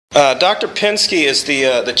Dr. Pinsky is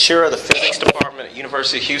the chair of the physics department at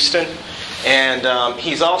University of Houston, and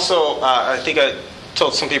he's also, I think I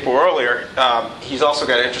told some people earlier, he's also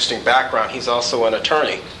got an interesting background. He's also an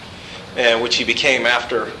attorney, which he became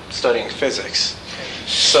after studying physics.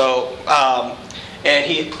 So, and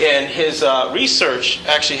his research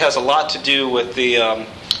actually has a lot to do with the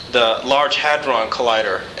Large Hadron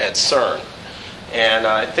Collider at CERN, and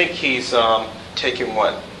I think he's taken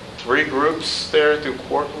 3 groups there through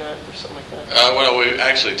QuarkNet or something like that? Well, we've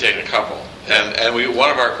actually taken a couple. And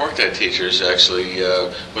one of our QuarkNet teachers actually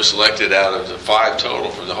was selected out of the 5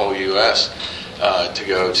 total from the whole U.S. To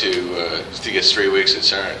go to get 3 weeks at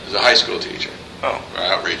CERN. He was a high school teacher. Oh. For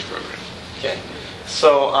our outreach program. Okay.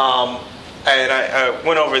 So, and I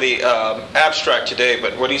went over the abstract today,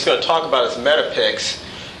 but what he's going to talk about is Medipix,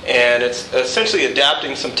 and it's essentially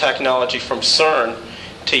adapting some technology from CERN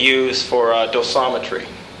to use for dosimetry.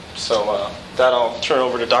 So that I'll turn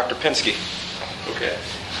over to Dr. Pinsky. Okay.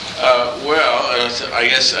 I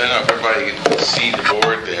guess, I don't know if everybody can see the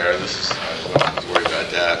board there. I don't have to worry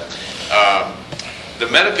about that. The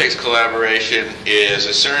Medipix collaboration is a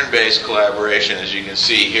CERN-based collaboration. As you can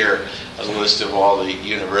see here, a list of all the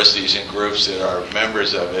universities and groups that are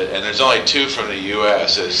members of it. And there's only 2 from the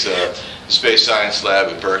U.S. It's the Space Science Lab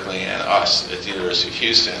at Berkeley and us at the University of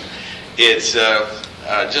Houston. It's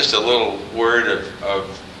just a little word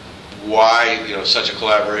of why such a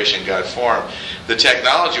collaboration got formed. The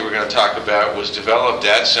technology we're going to talk about was developed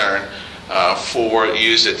at CERN for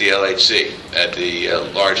use at the LHC, at the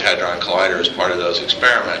Large Hadron Collider, as part of those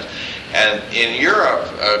experiments. And in Europe,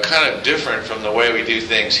 kind of different from the way we do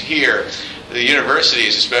things here, the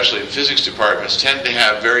universities, especially physics departments, tend to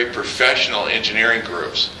have very professional engineering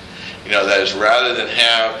groups. That is, rather than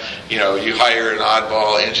have, you hire an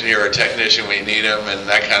oddball engineer or technician when you need them and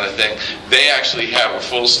that kind of thing, they actually have a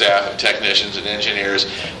full staff of technicians and engineers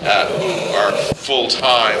who are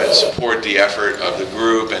full-time and support the effort of the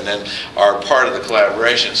group and then are part of the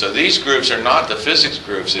collaboration. So these groups are not the physics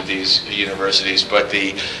groups at these universities, but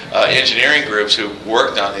the engineering groups who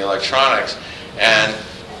worked on the electronics. And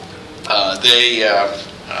they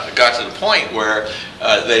got to the point where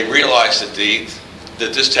they realized that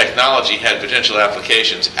this technology had potential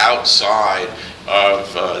applications outside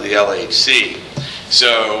of the LHC.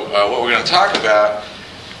 So what we're going to talk about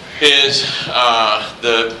is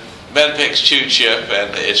the Medipix 2 chip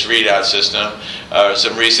and its readout system,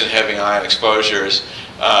 some recent heavy ion exposures,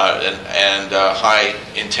 and high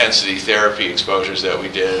intensity therapy exposures that we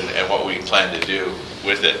did, and what we plan to do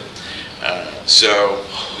with it. So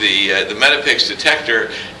the Medipix detector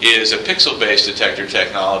is a pixel-based detector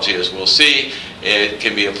technology, as we'll see. It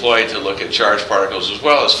can be employed to look at charged particles as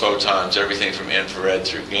well as photons, everything from infrared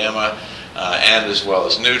through gamma, and as well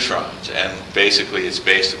as neutrons. And basically it's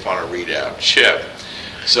based upon a readout chip.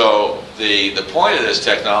 So the point of this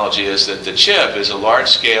technology is that the chip is a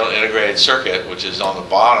large-scale integrated circuit, which is on the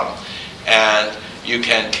bottom, and you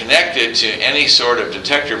can connect it to any sort of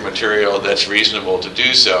detector material that's reasonable to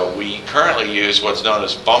do so. We currently use what's known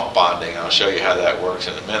as bump bonding. I'll show you how that works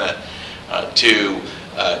in a minute, to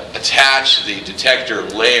attach the detector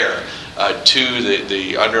layer to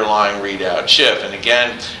the underlying readout chip. And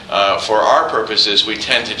again, for our purposes, we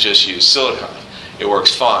tend to just use silicon. It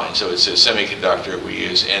works fine. So it's a semiconductor. We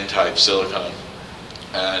use N-type silicon.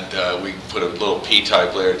 And we put a little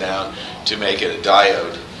P-type layer down to make it a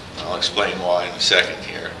diode. I'll explain why in a second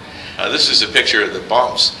here. This is a picture of the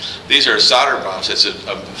bumps. These are solder bumps. It's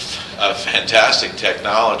a fantastic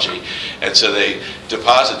technology. And so they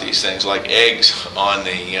deposit these things like eggs on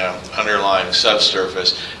the underlying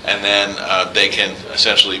subsurface, and then they can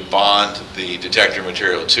essentially bond the detector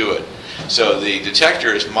material to it. So the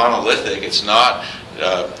detector is monolithic. It's not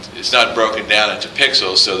broken down into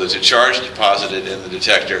pixels, so that the charge deposited in the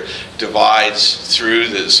detector divides through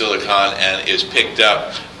the silicon and is picked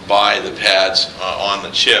up by the pads on the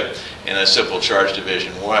chip in a simple charge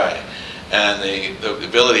division way. And the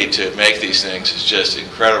ability to make these things is just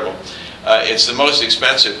incredible. It's the most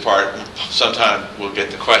expensive part. Sometimes we'll get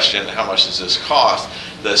the question, how much does this cost?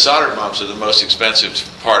 The solder bumps are the most expensive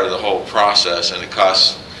part of the whole process, and it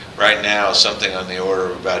costs right now something on the order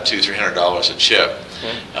of about $200–300 a chip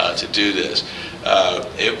to do this.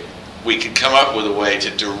 We could come up with a way to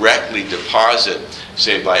directly deposit,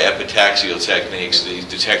 say by epitaxial techniques, the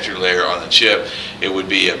detector layer on the chip. It would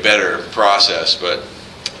be a better process, but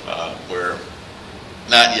we're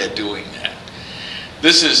not yet doing that.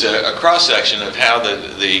 This is a cross-section of how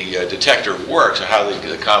the detector works, or how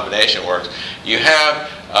the combination works. You have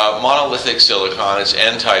monolithic silicon. It's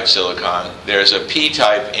N-type silicon. There's a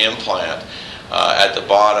P-type implant at the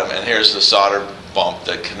bottom, and here's the solder bump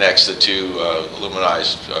that connects the two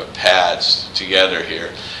aluminized pads together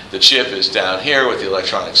here. The chip is down here with the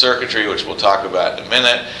electronic circuitry, which we'll talk about in a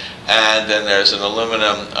minute, and then there's an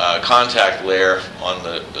aluminum contact layer on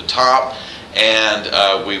the top,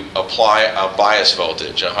 and we apply a bias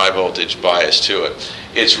voltage, a high voltage bias to it.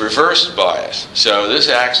 It's reversed bias, so this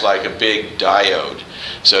acts like a big diode.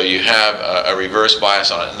 So you have a reverse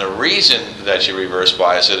bias on it. And the reason that you reverse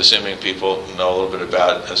bias it, assuming people know a little bit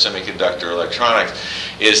about semiconductor electronics,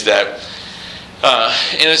 is that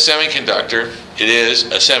in a semiconductor, it is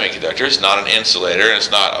a semiconductor. It's not an insulator, and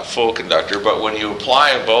it's not a full conductor, but when you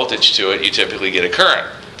apply a voltage to it, you typically get a current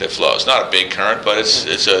that flows. Not a big current, but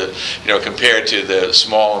it's a, compared to the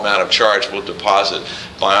small amount of charge we'll deposit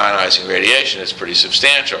by ionizing radiation, it's pretty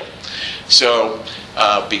substantial. So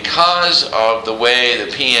because of the way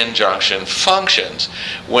the p-n junction functions,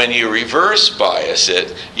 when you reverse bias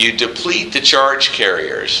it, you deplete the charge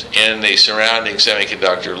carriers in the surrounding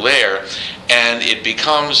semiconductor layer, and it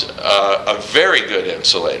becomes a very good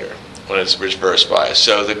insulator when it's reverse bias.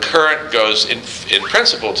 So the current goes in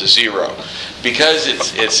principle to zero. Because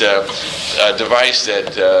it's a device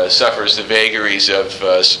that suffers the vagaries of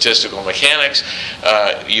statistical mechanics,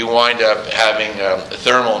 you wind up having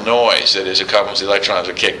thermal noise that is accompanied as the electrons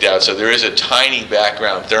are kicked out. So there is a tiny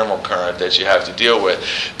background thermal current that you have to deal with.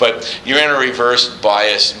 But you're in a reverse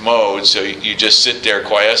bias mode, so you just sit there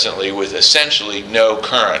quiescently with essentially no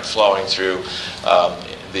current flowing through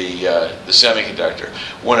the semiconductor.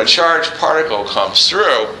 When a charged particle comes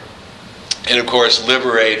through, it of course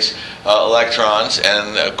liberates electrons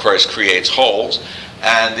and of course creates holes,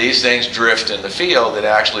 and these things drift in the field, and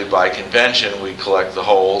actually by convention we collect the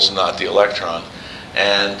holes, not the electron,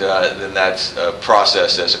 and then that's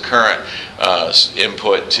processed as a current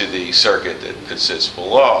input to the circuit that sits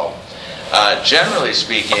below. Generally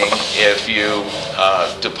speaking, if you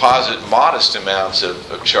deposit modest amounts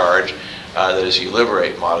of charge, that is, you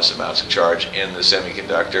liberate modest amounts of charge in the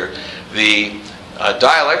semiconductor, the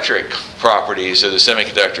dielectric properties of the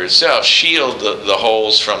semiconductor itself shield the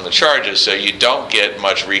holes from the charges, so you don't get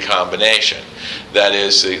much recombination. That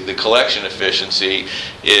is, the collection efficiency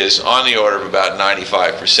is on the order of about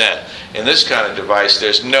 95%. In this kind of device,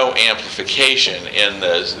 there's no amplification in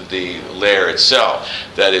the layer itself.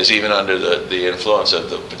 That is, even under the influence of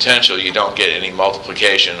the potential, you don't get any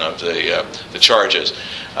multiplication of the charges.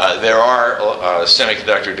 There are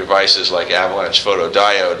semiconductor devices like avalanche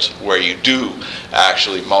photodiodes where you do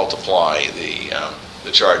actually multiply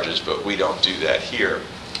the charges, but we don't do that here.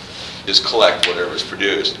 Just collect whatever is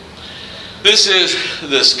produced. This is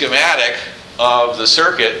the schematic of the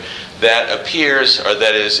circuit that appears, or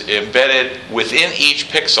that is embedded within each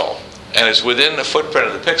pixel, and it's within the footprint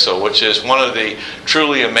of the pixel, which is one of the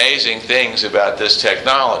truly amazing things about this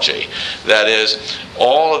technology. That is,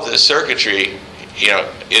 all of the circuitry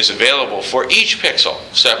is available for each pixel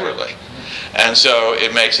separately, and so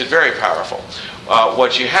it makes it very powerful.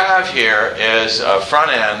 What you have here is a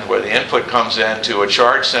front end where the input comes into a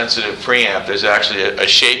charge-sensitive preamp. There's actually a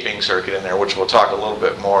shaping circuit in there, which we'll talk a little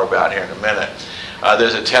bit more about here in a minute.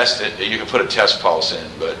 There's a test, you can put a test pulse in,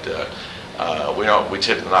 but we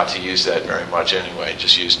tend not to use that very much anyway,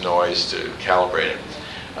 just use noise to calibrate it.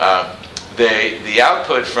 The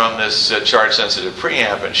output from this charge-sensitive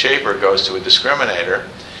preamp and shaper goes to a discriminator,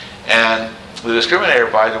 and the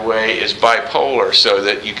discriminator, by the way, is bipolar, so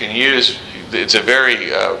that you can use, it's a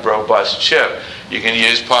very robust chip. You can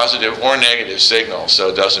use positive or negative signals, so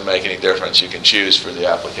it doesn't make any difference. You can choose for the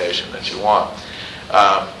application that you want.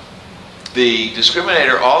 The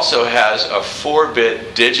discriminator also has a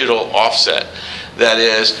 4-bit digital offset. That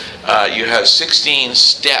is, you have 16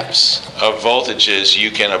 steps of voltages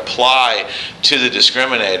you can apply to the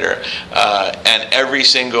discriminator, and every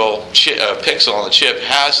single pixel on the chip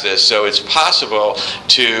has this, so it's possible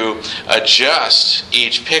to adjust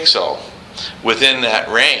each pixel within that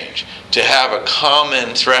range to have a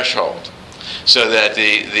common threshold, so that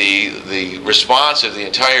the response of the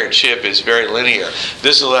entire chip is very linear.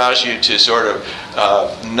 This allows you to sort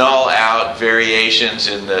of null out variations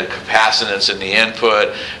in the capacitance in the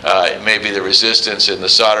input, maybe the resistance in the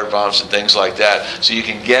solder bumps and things like that, so you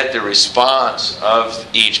can get the response of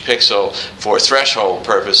each pixel for threshold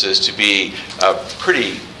purposes to be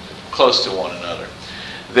pretty close to one another.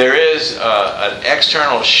 There is an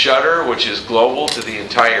external shutter which is global to the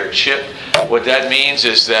entire chip. What that means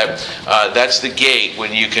is that that's the gate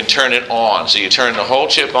when you can turn it on. So you turn the whole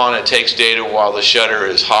chip on, it takes data while the shutter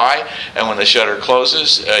is high, and when the shutter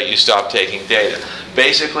closes, you stop taking data.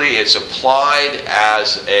 Basically, it's applied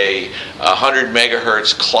as a 100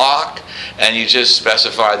 megahertz clock, and you just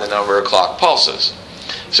specify the number of clock pulses.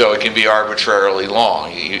 So it can be arbitrarily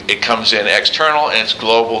long. It comes in external and it's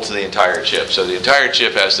global to the entire chip. So the entire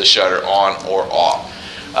chip has the shutter on or off.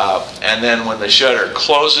 And then when the shutter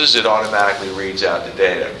closes, it automatically reads out the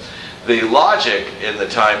data. The logic in the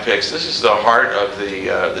Timepics, this is the heart of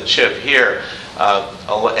the chip here,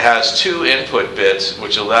 has 2 input bits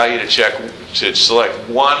which allow you to select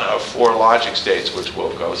one of 4 logic states, which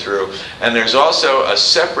we'll go through. And there's also a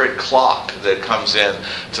separate clock that comes in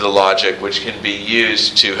to the logic, which can be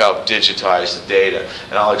used to help digitize the data.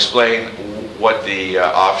 And I'll explain what the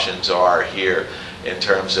options are here in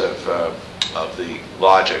terms of the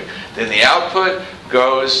logic. Then the output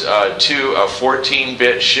goes to a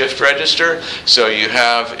 14-bit shift register. So you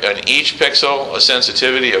have in each pixel a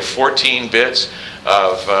sensitivity of 14 bits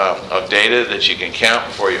of data that you can count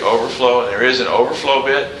before you overflow. And there is an overflow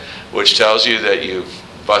bit, which tells you that you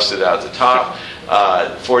busted out the top.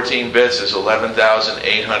 14 bits is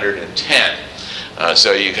 11,810.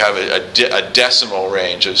 So you have a decimal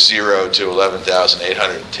range of 0 to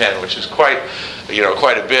 11,810, which is quite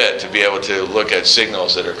a bit to be able to look at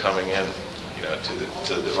signals that are coming in, to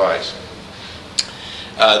the device.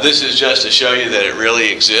 This is just to show you that it really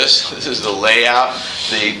exists. This is the layout.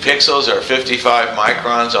 The pixels are 55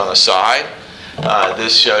 microns on the side.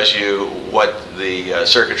 This shows you what the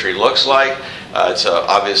circuitry looks like. It's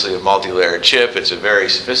obviously a multi-layered chip. It's a very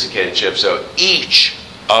sophisticated chip. So each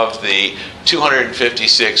of the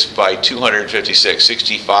 256 by 256,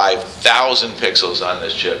 65,000 pixels on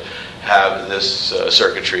this chip have this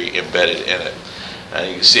circuitry embedded in it. And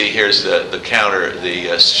you can see here's the counter.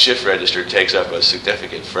 The shift register takes up a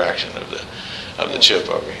significant fraction of the chip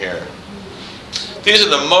over here. These are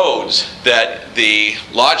the modes that the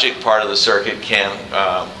logic part of the circuit can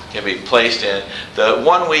be placed in. The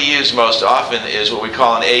one we use most often is what we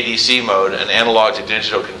call an ADC mode, an analog to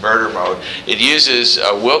digital converter mode. It uses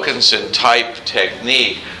a Wilkinson type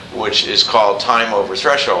technique, which is called time over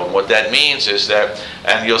threshold. And what that means is that,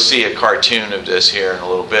 and you'll see a cartoon of this here in a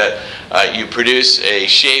little bit, you produce a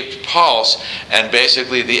shaped pulse, and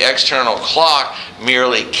basically the external clock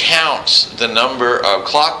merely counts the number of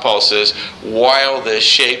clock pulses while the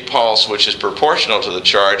shaped pulse, which is proportional to the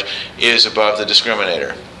charge, is above the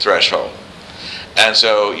discriminator threshold. And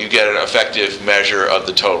so you get an effective measure of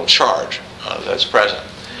the total charge that's present.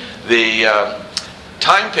 The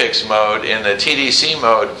Timepics mode, in the TDC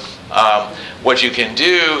mode, what you can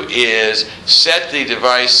do is set the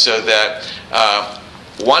device so that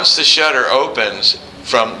once the shutter opens,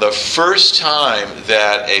 from the first time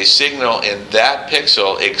that a signal in that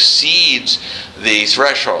pixel exceeds the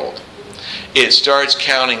threshold, it starts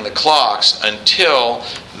counting the clocks until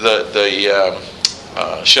the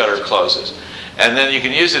shutter closes. And then you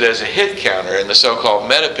can use it as a hit counter in the so-called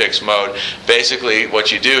Medipix mode. Basically, what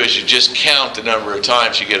you do is you just count the number of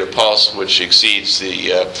times you get a pulse which exceeds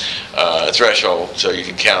the threshold. So you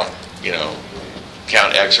can count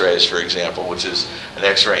X-rays, for example, which is an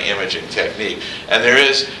X-ray imaging technique. And there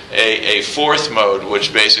is a fourth mode,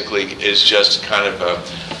 which basically is just kind of a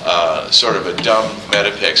sort of a dumb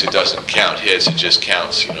Medipix. It doesn't count hits; it just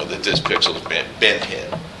counts, that this pixel's been hit.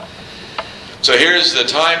 So here's the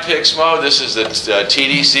Timepics mode. This is the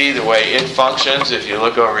TDC, the way it functions. If you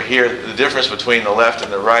look over here, the difference between the left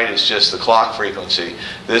and the right is just the clock frequency.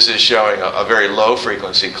 This is showing a very low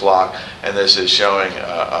frequency clock, and this is showing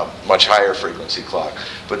a much higher frequency clock.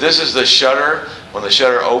 But this is the shutter. When the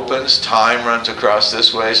shutter opens, time runs across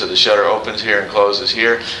this way, so the shutter opens here and closes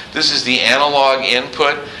here. This is the analog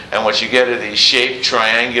input, and what you get are these shaped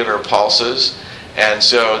triangular pulses. And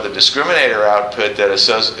so the discriminator output that is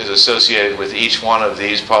associated with each one of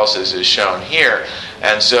these pulses is shown here.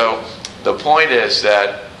 And so the point is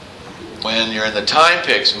that when you're in the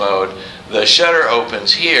Timepics mode, the shutter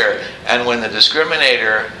opens here, and when the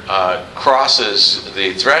discriminator crosses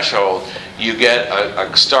the threshold, you get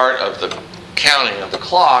a start of the counting of the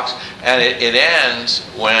clocks, and it ends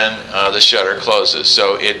when the shutter closes.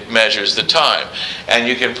 So it measures the time. And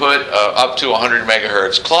you can put up to 100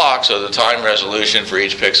 megahertz clock, so the time resolution for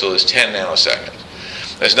each pixel is 10 nanoseconds.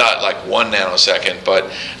 It's not like 1 nanosecond,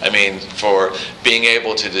 but I mean, for being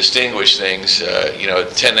able to distinguish things, 10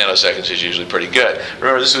 nanoseconds is usually pretty good.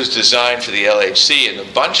 Remember, this was designed for the LHC, and the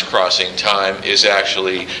bunch crossing time is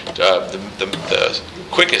actually the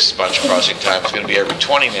quickest bunch crossing time is going to be every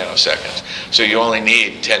 20 nanoseconds. So you only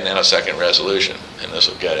need 10 nanosecond resolution, and this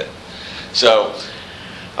will get it. So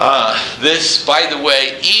this, by the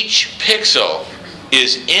way, each pixel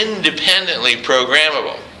is independently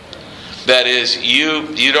programmable. That is, you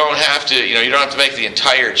don't have to, you don't have to make the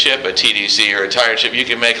entire chip a TDC or a entire chip. You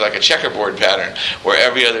can make like a checkerboard pattern where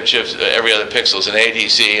every other pixel is an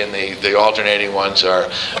ADC and the alternating ones are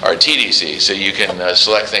TDC. So you can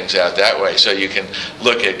select things out that way. So you can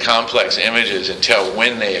look at complex images and tell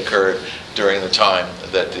when they occurred during the time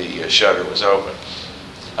that the shutter was open.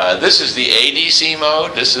 This is the ADC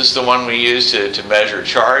mode. This is the one we use to measure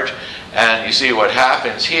charge. And you see what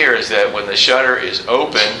happens here is that when the shutter is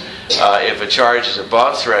open, if a charge is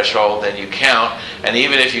above threshold, then you count, and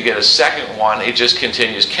even if you get a second one, it just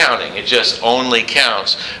continues counting. It just only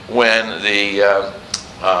counts when the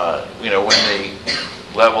when the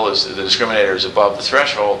level is, the discriminator is above the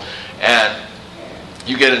threshold, and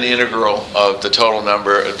you get an integral of the total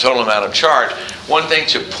amount of charge. One thing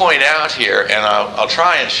to point out here, and I'll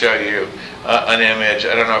try and show you an image.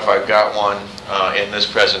 I don't know if I've got one in this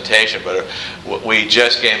presentation, but we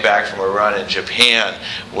just came back from a run in Japan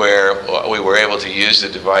where we were able to use the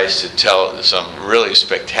device to tell some really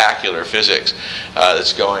spectacular physics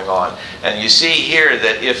that's going on. And you see here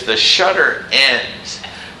that if the shutter ends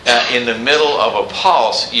in the middle of a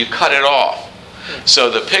pulse, you cut it off. So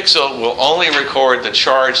the pixel will only record the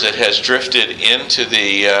charge that has drifted into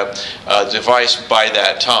the device by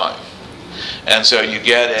that time. And so you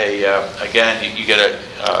get you get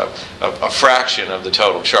a fraction of the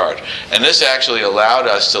total charge. And this actually allowed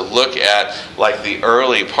us to look at like the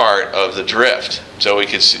early part of the drift. So we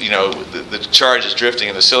could see, the charge is drifting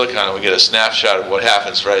in the silicon, and we get a snapshot of what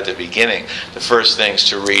happens right at the beginning, the first things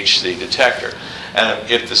to reach the detector.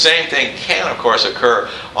 And if the same thing can, of course, occur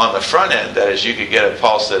on the front end, that is, you could get a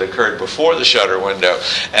pulse that occurred before the shutter window,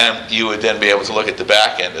 and you would then be able to look at the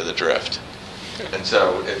back end of the drift. And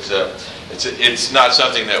so it's not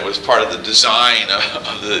something that was part of the design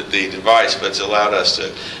of the device, but it's allowed us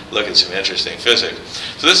to look at some interesting physics.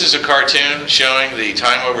 So this is a cartoon showing the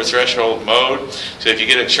time over threshold mode. So if you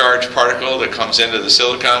get a charged particle that comes into the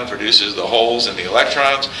silicon, produces the holes in the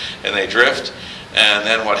electrons, and they drift. And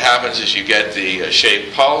then what happens is you get the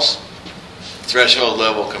shaped pulse. Threshold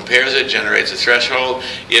level compares it, generates a threshold.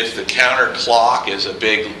 If the counter clock is a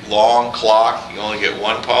big, long clock, you only get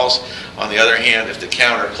one pulse. On the other hand, if the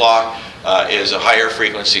counter clock is a higher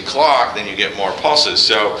frequency clock, then you get more pulses.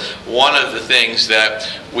 So one of the things that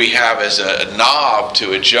we have as a knob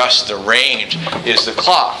to adjust the range is the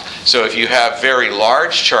clock. So if you have very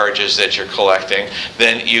large charges that you're collecting,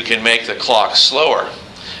 then you can make the clock slower.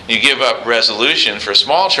 You give up resolution for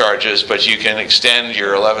small charges, but you can extend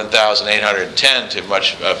your 11,810 to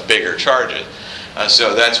much bigger charges.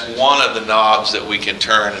 So that's one of the knobs that we can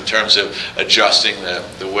turn in terms of adjusting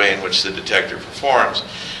the way in which the detector performs.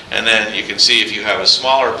 And then you can see if you have a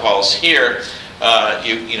smaller pulse here,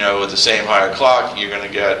 with the same higher clock, you're going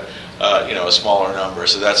to get a smaller number.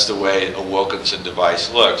 So that's the way a Wilkinson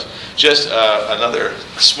device looks. Just another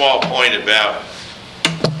small point about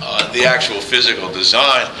the actual physical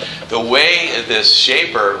design. The way this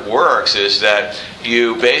shaper works is that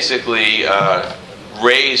you basically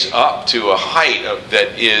raise up to a height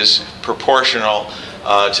that is proportional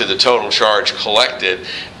to the total charge collected,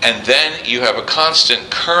 and then you have a constant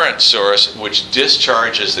current source which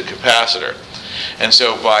discharges the capacitor. And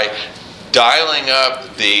so by dialing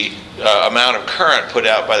up the amount of current put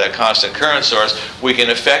out by that constant current source, we can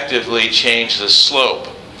effectively change the slope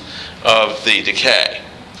of the decay.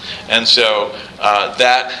 And so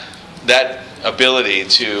that ability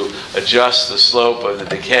to adjust the slope of the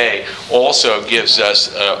decay also gives us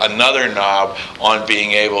another knob on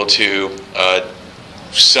being able to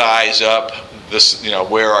size up this,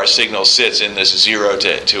 where our signal sits in this 0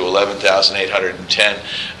 to 11,810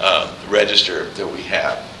 register that we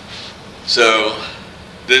have. So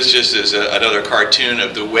this just is another cartoon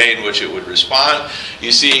of the way in which it would respond.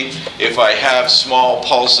 You see, if I have small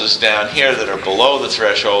pulses down here that are below the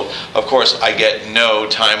threshold, of course I get no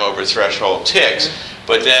time over threshold ticks.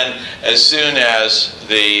 But then as soon as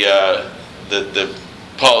the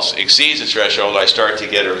pulse exceeds the threshold, I start to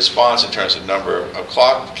get a response in terms of number of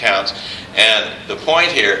clock counts. And the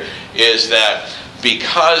point here is that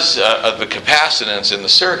because of the capacitance in the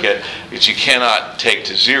circuit, which you cannot take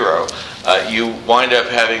to zero, you wind up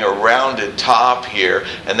having a rounded top here,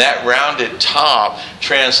 and that rounded top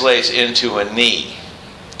translates into a knee,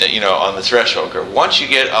 on the threshold curve. Once you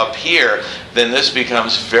get up here, then this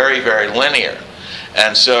becomes very, very linear.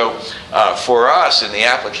 And so for us, in the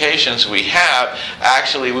applications we have,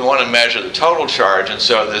 actually we want to measure the total charge, and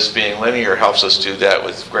so this being linear helps us do that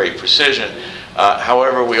with great precision.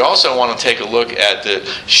 However, we also want to take a look at the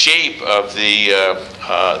shape of the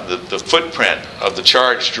footprint of the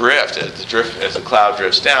charge drift as the cloud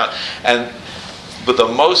drifts down. And But the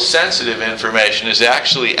most sensitive information is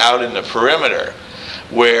actually out in the perimeter,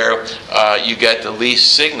 where you get the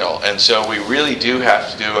least signal. And so we really do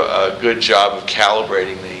have to do a good job of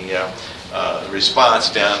calibrating the response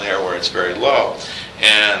down there where it's very low.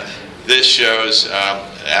 And this shows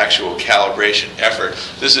actual calibration effort.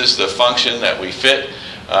 This is the function that we fit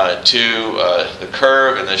to the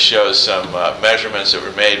curve, and this shows some measurements that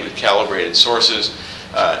were made with calibrated sources.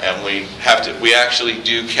 And we actually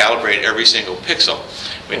do calibrate every single pixel.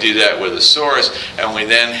 We do that with a source, and we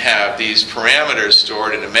then have these parameters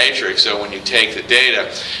stored in a matrix. So when you take the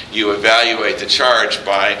data, you evaluate the charge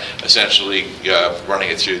by essentially running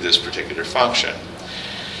it through this particular function.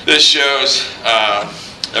 This shows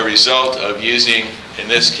a result of using, in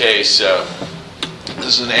this case,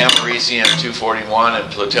 this is an americium-241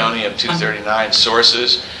 and plutonium-239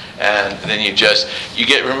 sources. And then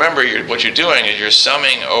remember what you're doing is you're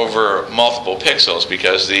summing over multiple pixels,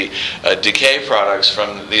 because the decay products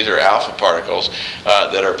from, these are alpha particles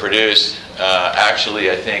that are produced,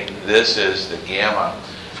 actually I think this is the gamma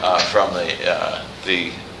from these are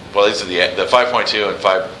the 5.2 and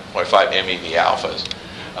 5.5 MeV alphas.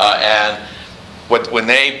 And when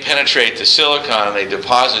they penetrate the silicon and they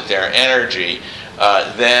deposit their energy,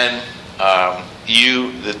 then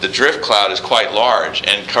the drift cloud is quite large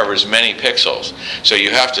and covers many pixels. So you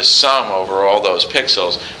have to sum over all those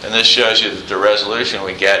pixels, and this shows you that the resolution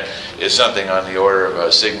we get is something on the order of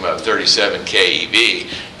a sigma of 37 keV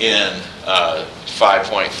in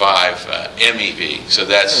 5.5 MeV. So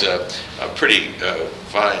that's a pretty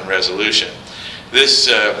fine resolution. This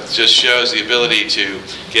just shows the ability to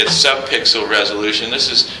get sub-pixel resolution. This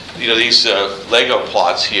is, these Lego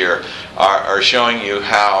plots here are showing you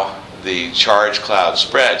how the charge cloud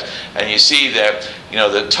spreads, and you see that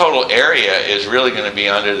the total area is really going to be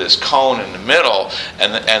under this cone in the middle,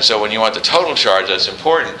 and so when you want the total charge, that's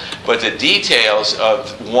important. But the details of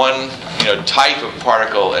one type of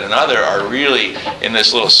particle and another are really in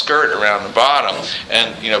this little skirt around the bottom,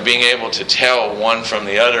 and being able to tell one from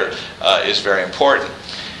the other is very important.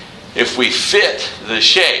 If we fit the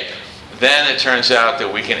shape, then it turns out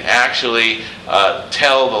that we can actually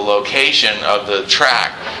tell the location of the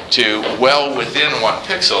track to well within 1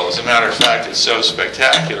 pixel. As a matter of fact, it's so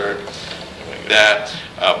spectacular that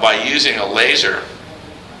by using a laser,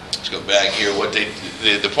 let's go back here,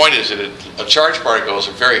 the point is that charged particles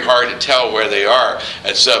are very hard to tell where they are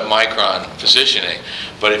at sub-micron positioning.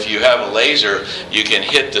 But if you have a laser, you can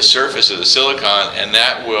hit the surface of the silicon, and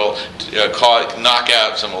that will knock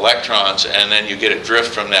out some electrons, and then you get a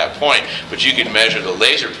drift from that point. But you can measure the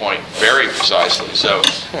laser point very precisely. So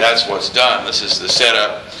that's what's done. This is the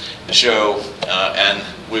setup to show, and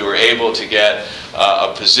we were able to get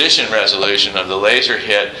a position resolution of the laser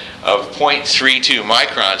hit of 0.32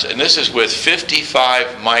 microns, and this is with 55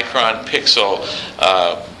 micron pixel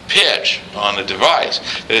pitch on the device.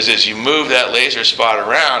 That is, as you move that laser spot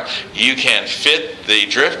around, you can fit the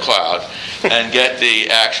drift cloud and get the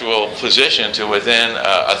actual position to within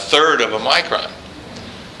a third of a micron,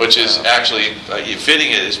 which is actually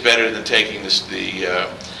fitting it is better than taking the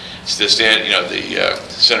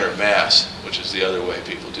center of mass, which is the other way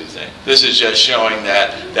people do things. This is just showing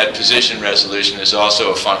that position resolution is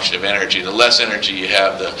also a function of energy. The less energy you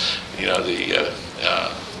have, the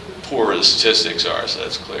poorer the statistics are. So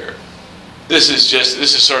that's clear. This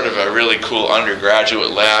is sort of a really cool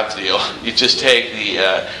undergraduate lab deal. You just take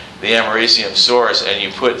the americium source and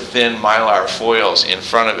you put thin mylar foils in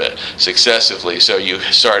front of it successively. So you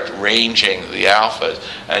start ranging the alphas,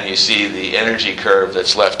 and you see the energy curve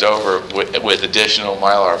that's left over with additional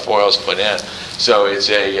mylar foils put in. So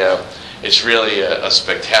it's really a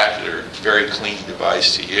spectacular, very clean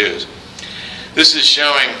device to use. This is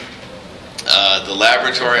showing the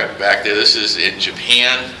laboratory back there. This is in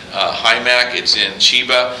Japan, HIMAC. It's in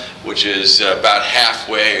Chiba, which is about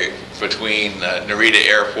halfway between Narita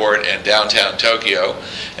Airport and downtown Tokyo,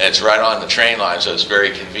 and it's right on the train line, so it's very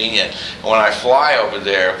convenient. And when I fly over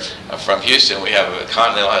there from Houston, we have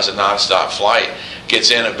Continental has a nonstop flight. Gets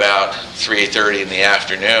in about 3:30 in the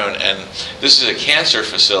afternoon, and this is a cancer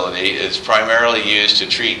facility. It's primarily used to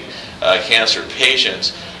treat cancer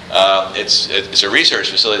patients. It's a research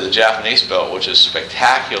facility the Japanese built, which is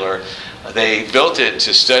spectacular. They built it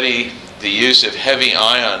to study the use of heavy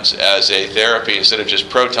ions as a therapy instead of just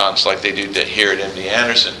protons like they do here at MD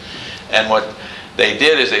Anderson. And what they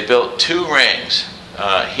did is they built 2 rings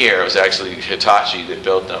here. It was actually Hitachi that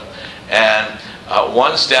built them. And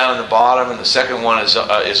one's down in the bottom, and the second one is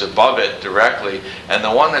above it directly. And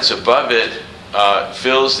the one that's above it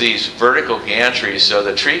fills these vertical gantries so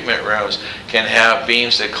the treatment rooms can have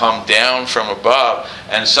beams that come down from above,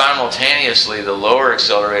 and simultaneously the lower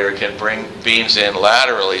accelerator can bring beams in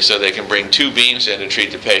laterally so they can bring two beams in to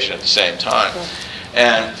treat the patient at the same time.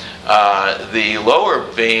 And the lower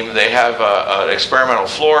beam, they have an experimental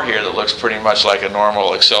floor here that looks pretty much like a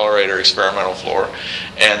normal accelerator experimental floor,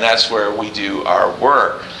 and that's where we do our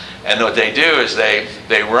work. And what they do is they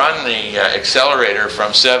run the accelerator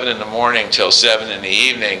from 7 in the morning till 7 in the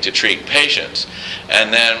evening to treat patients.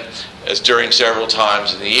 And then, as during several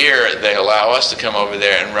times in the year, they allow us to come over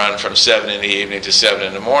there and run from 7 in the evening to 7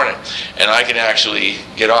 in the morning. And I can actually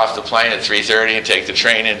get off the plane at 3:30 and take the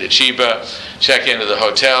train into Chiba, check into the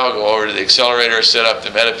hotel, go over to the accelerator, set up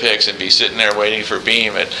the Medipix, and be sitting there waiting for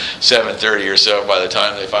beam at 7:30 or so by the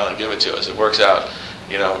time they finally give it to us. It works out,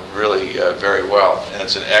 really very well, and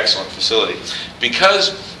it's an excellent facility.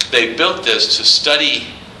 Because they built this to study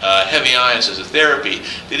heavy ions as a therapy,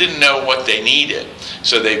 they didn't know what they needed.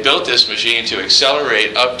 So they built this machine to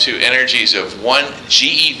accelerate up to energies of 1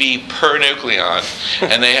 GeV per nucleon,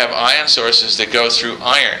 and they have ion sources that go through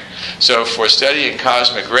iron. So for studying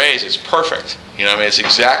cosmic rays, it's perfect. It's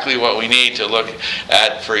exactly what we need to look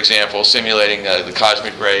at, for example, simulating the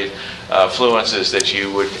cosmic ray fluences that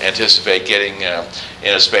you would anticipate getting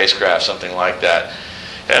in a spacecraft, something like that,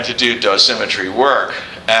 and to do dosimetry work.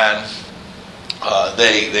 And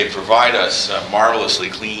they provide us marvelously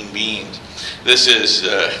clean beams. This is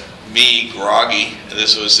me groggy.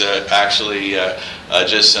 This was actually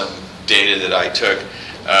just some data that I took,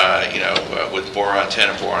 with boron 10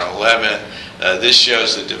 and boron 11. This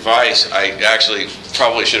shows the device. I actually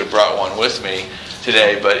probably should have brought one with me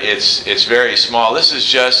today, but it's very small. This is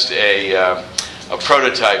just a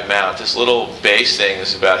prototype mount. This little base thing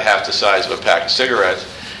is about half the size of a pack of cigarettes,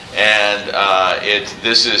 and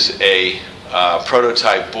this is a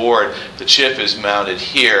prototype board. The chip is mounted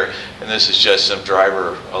here, and this is just some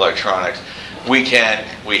driver electronics. We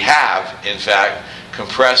have, in fact,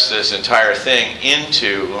 compressed this entire thing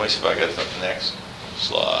into, let me see if I got the next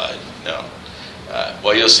slide. No.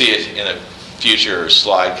 Well, you'll see it in a future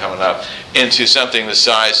slide coming up, into something the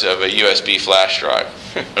size of a USB flash drive.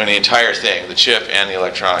 And the entire thing, the chip and the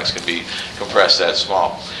electronics, can be compressed that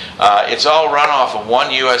small. It's all run off of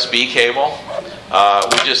one USB cable.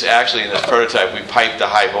 We just actually, in this prototype, we piped the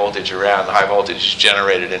high voltage around. The high voltage is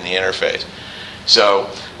generated in the interface. So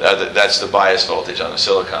that's the bias voltage on the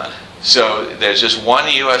silicon. So there's just one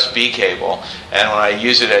USB cable, and when I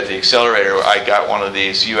use it at the accelerator, I got one of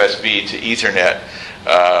these USB to Ethernet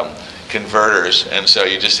converters, and so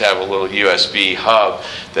you just have a little USB hub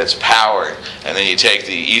that's powered, and then you take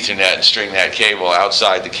the Ethernet and string that cable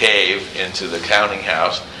outside the cave into the counting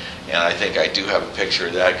house. And I think I do have a picture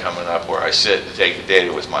of that coming up, where I sit to take the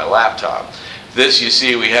data with my laptop. This, you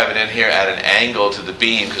see, we have it in here at an angle to the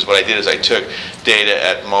beam, because what I did is I took data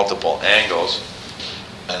at multiple angles.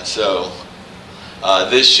 And so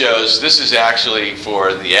this is actually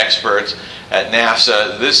for the experts at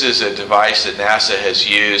NASA. This is a device that NASA has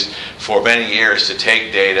used for many years to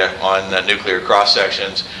take data on nuclear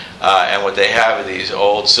cross-sections. And what they have are these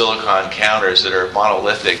old silicon counters that are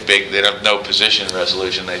monolithic, big. They have no position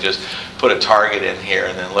resolution. They just put a target in here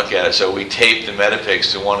and then look at it. So we taped the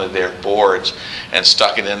Medipix to one of their boards and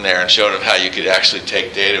stuck it in there and showed them how you could actually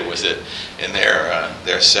take data with it in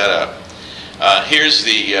their setup. Here's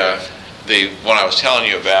the one I was telling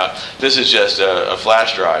you about. This is just a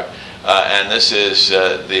flash drive. And this is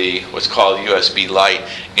what's called USB Lite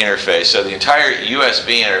interface. So the entire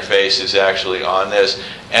USB interface is actually on this.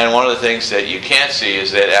 And one of the things that you can't see is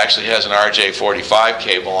that it actually has an RJ45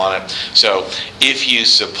 cable on it. So if you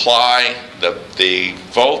supply the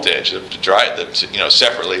voltage,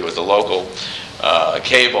 separately with the local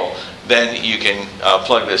cable, then you can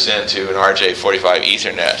plug this into an RJ45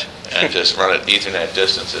 Ethernet and just run it Ethernet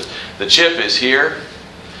distances. The chip is here,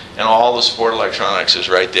 and all the support electronics is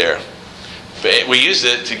right there. We use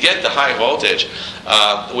it to get the high voltage.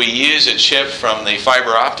 We use a chip from the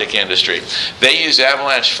fiber optic industry. They use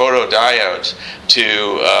avalanche photodiodes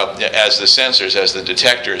as the sensors, as the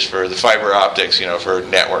detectors for the fiber optics, for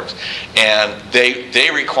networks. And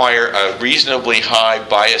they require a reasonably high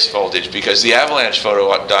bias voltage, because the avalanche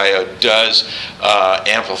photodiode does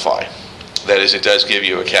amplify. That is, it does give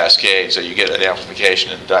you a cascade, so you get an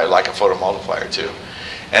amplification in the diode, like a photomultiplier too.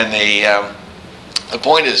 And the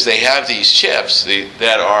point is, they have these chips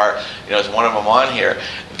that are, there's one of them on here,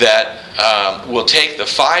 that will take the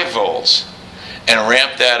 5 volts and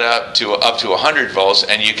ramp that up to 100 volts,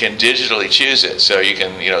 and you can digitally choose it. So you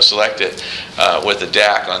can, select it with the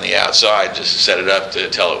DAC on the outside, just set it up to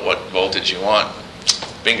tell it what voltage you want.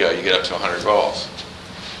 Bingo, you get up to 100 volts.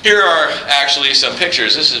 Here are actually some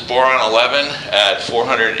pictures. This is boron 11 at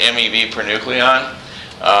 400 MeV per nucleon.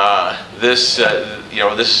 This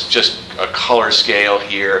is just a color scale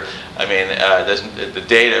here. I mean, the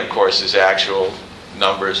data, of course, is actual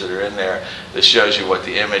numbers that are in there. This shows you what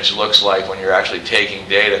the image looks like when you're actually taking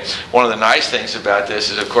data. One of the nice things about this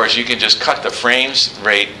is, of course, you can just cut the frames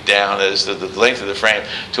rate down, as the length of the frame,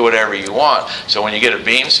 to whatever you want. So when you get a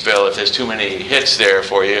beam spill, if there's too many hits there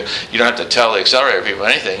for you, you don't have to tell the accelerator people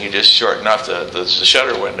anything. You just shorten up the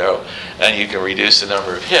shutter window, and you can reduce the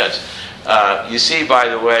number of hits. You see, by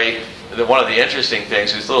the way, one of the interesting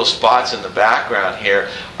things, these little spots in the background here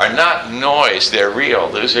are not noise, they're real.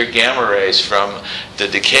 Those are gamma rays from the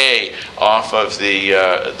decay off of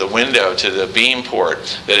the window to the beam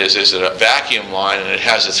port. That is a vacuum line, and it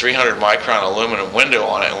has a 300 micron aluminum window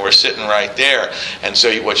on it, and we're sitting right there. And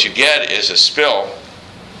so what you get is a spill.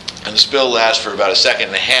 And the spill lasts for about 1.5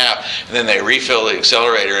 seconds, and then they refill the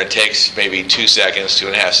accelerator, and it takes maybe 2 seconds,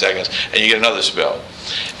 2.5 seconds, and you get another spill.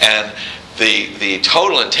 And the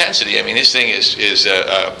total intensity, I mean, this thing is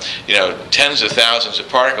tens of thousands of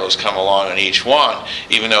particles come along on each one,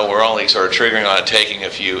 even though we're only sort of triggering on it, taking a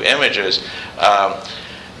few images.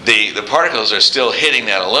 The particles are still hitting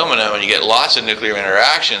that aluminum, and you get lots of nuclear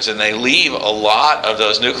interactions, and they leave a lot of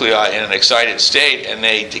those nuclei in an excited state, and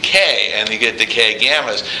they decay, and you get decay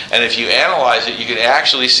gammas. And if you analyze it, you can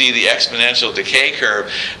actually see the exponential decay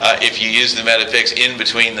curve if you use the Medipix in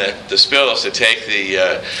between the spills to take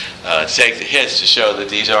the hits, to show that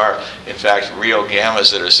these are, in fact, real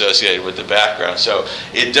gammas that are associated with the background. So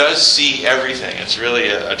it does see everything. It's really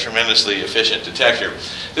a tremendously efficient detector.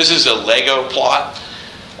 This is a Lego plot.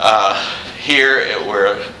 Here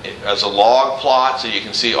as a log plot, so you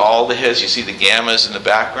can see all the hits. You see the gammas in the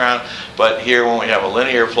background. But here, when we have a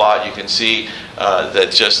linear plot, you can see that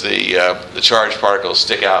just the charged particles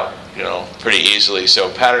stick out, pretty easily.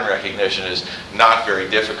 So pattern recognition is not very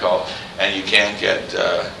difficult, and you can get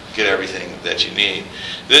everything that you need.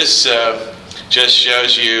 This just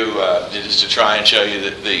shows you, just to try and show you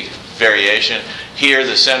the variation. Here,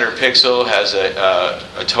 the center pixel has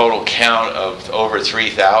a total count of over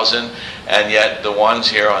 3,000, and yet the ones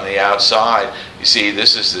here on the outside, you see,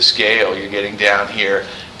 this is the scale. You're getting down here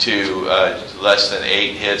to less than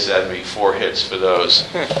 8 hits. That'd be 4 hits for those.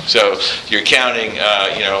 So you're counting,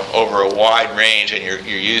 over a wide range, and you're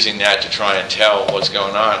using that to try and tell what's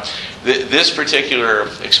going on. This particular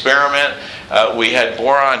experiment, we had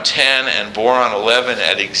boron 10 and boron 11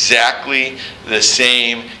 at exactly the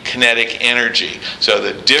same kinetic energy. So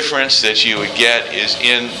the difference that you would get is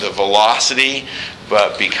in the velocity,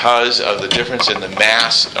 but because of the difference in the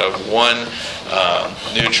mass of one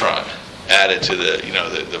neutron added to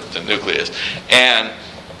the nucleus. And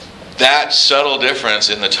that subtle difference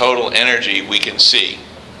in the total energy we can see,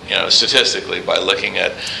 statistically, by looking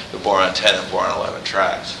at the boron 10 and boron 11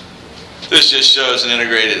 tracks. This just shows an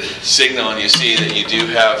integrated signal, and you see that you do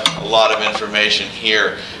have a lot of information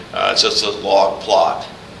here. It's just a log plot.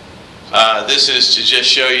 This is to just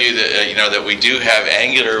show you that that we do have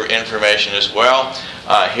angular information as well.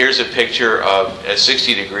 Here's a picture of at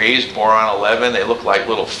 60 degrees boron 11. They look like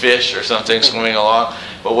little fish or something swimming along.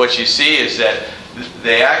 But what you see is that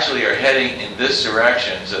they actually are heading in this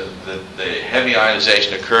direction. So the heavy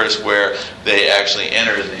ionization occurs where they actually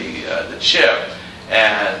enter the chip,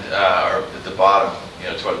 and or at the bottom,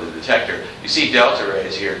 toward the detector. You see delta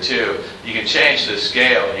rays here too. You can change the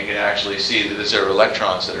scale, and you can actually see that these are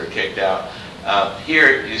electrons that are kicked out.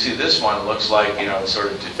 Here, you see this one looks like, sort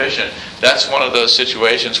of deficient. That's one of those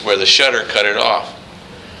situations where the shutter cut it off.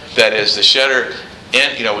 That is, the shutter,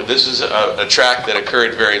 this is a track that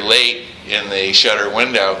occurred very late in the shutter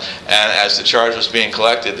window, and as the charge was being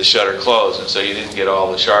collected, the shutter closed, and so you didn't get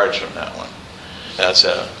all the charge from that one. That's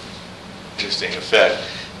a interesting effect.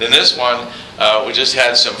 Then this one, we just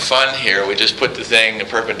had some fun here. We just put the thing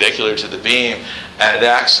perpendicular to the beam, and it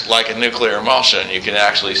acts like a nuclear emulsion. You can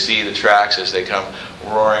actually see the tracks as they come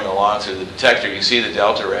roaring along through the detector. You see the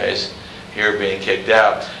delta rays here being kicked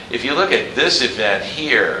out. If you look at this event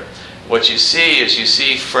here, what you see is you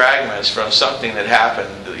see fragments from something that happened.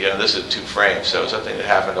 This is 2 frames, so something that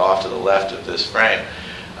happened off to the left of this frame.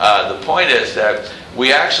 The point is that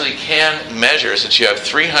we actually can measure, since you have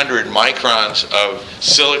 300 microns of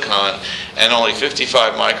silicon and only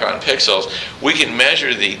 55 micron pixels, we can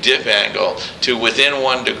measure the dip angle to within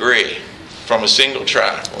 1 degree from a single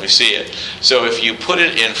track when we see it. So if you put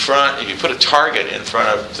it in front, if you put a target in front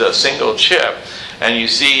of the single chip, and you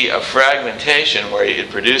see a fragmentation where it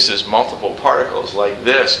produces multiple particles like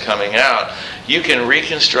this coming out, you can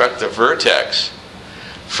reconstruct the vertex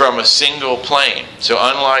from a single plane. So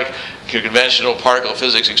unlike conventional particle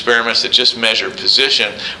physics experiments that just measure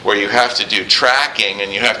position, where you have to do tracking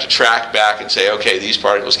and you have to track back and say, okay, these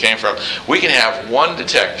particles came from, we can have one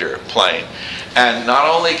detector plane. And not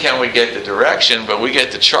only can we get the direction, but we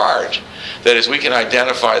get the charge. That is, we can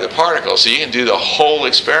identify the particles. So you can do the whole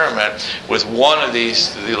experiment with one of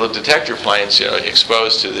these detector planes,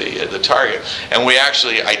 exposed to the target. And we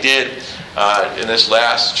actually, I did, in this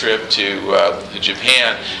last trip to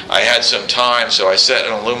Japan, I had some time, so I set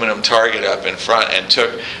an aluminum target up in front and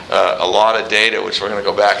took a lot of data, which we're going to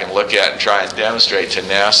go back and look at and try and demonstrate to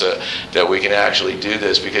NASA that we can actually do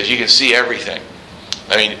this, because you can see everything.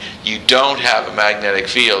 I mean, you don't have a magnetic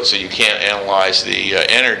field, so you can't analyze the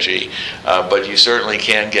energy, but you certainly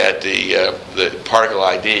can get the particle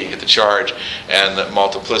ID, get the charge, and the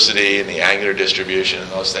multiplicity, and the angular distribution,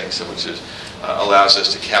 and those things, which allows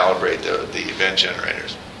us to calibrate the event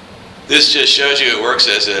generators. This just shows you it works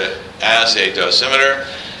as a dosimeter.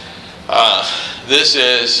 This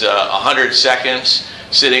is 100 seconds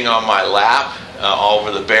sitting on my lap all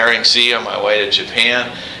over the Bering Sea on my way to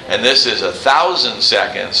Japan. And this is 1,000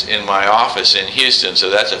 seconds in my office in Houston, so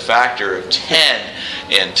that's a factor of 10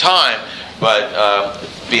 in time. But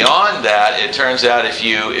beyond that, it turns out if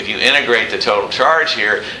you integrate the total charge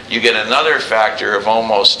here, you get another factor of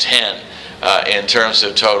almost 10 in terms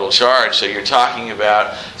of total charge. So you're talking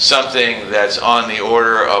about something that's on the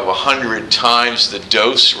order of 100 times the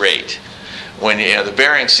dose rate. When the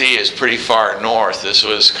Bering Sea is pretty far north. This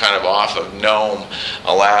was kind of off of Nome,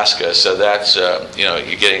 Alaska, so that's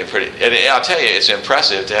you're getting a pretty. And I'll tell you, it's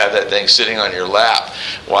impressive to have that thing sitting on your lap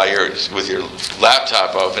while you're with your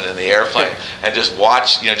laptop open in the airplane, and just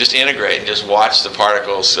watch, just integrate and just watch the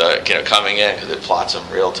particles, coming in, because it plots them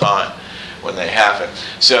real time when they happen.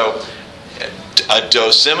 So a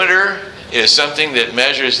dosimeter is something that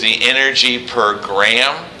measures the energy per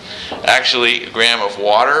gram. Actually, a gram of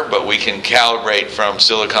water, but we can calibrate from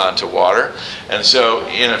silicon to water. And so,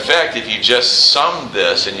 in effect, if you just sum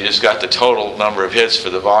this and you just got the total number of hits for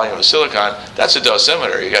the volume of silicon, that's a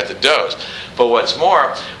dosimeter. You got the dose. But what's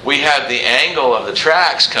more, we have the angle of the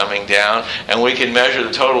tracks coming down, and we can measure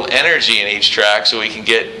the total energy in each track, so we can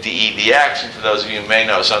get DEDX. And for those of you who may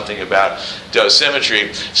know something about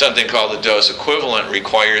dosimetry, something called the dose equivalent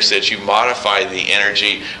requires that you modify the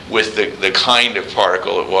energy with the kind of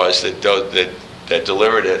particle it was that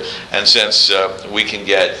delivered it. And since we can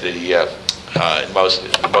get the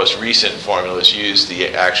most recent formulas use the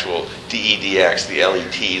actual DEDX, the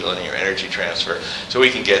LET, linear energy transfer, so we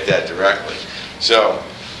can get that directly. So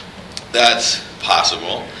that's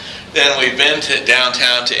possible. Then we've been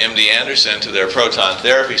downtown to MD Anderson to their proton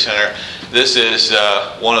therapy center. This is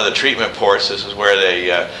one of the treatment ports. This is where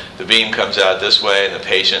the beam comes out this way, and the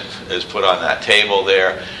patient is put on that table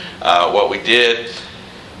there. What we did,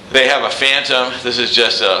 they have a phantom. This is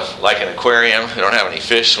just like an aquarium. They don't have any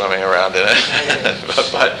fish swimming around in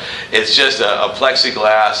it. but it's just a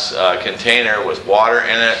plexiglass container with water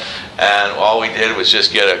in it. And all we did was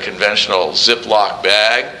just get a conventional Ziploc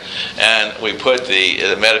bag, and we put the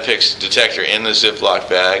Medipix detector in the Ziploc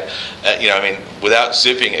bag, without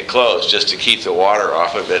zipping it closed, just to keep the water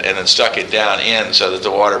off of it, and then stuck it down in so that the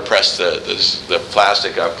water pressed the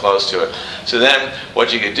plastic up close to it. So then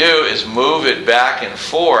what you could do is move it back and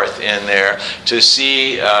forth in there to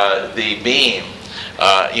see the beam,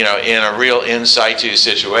 in a real in situ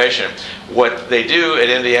situation. What they do at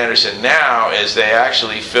MD Anderson now is they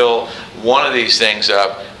actually fill one of these things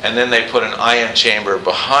up, and then they put an ion chamber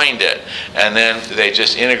behind it, and then they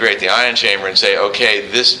just integrate the ion chamber and say, okay,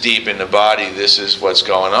 this deep in the body, this is what's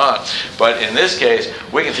going on. But in this case,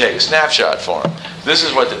 we can take a snapshot for them. This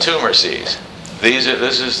is what the tumor sees. They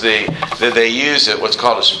use what's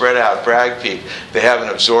called a spread out Bragg peak. They have an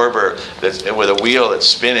absorber that's with a wheel that's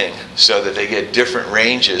spinning, so that they get different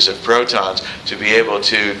ranges of protons to be able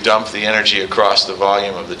to dump the energy across the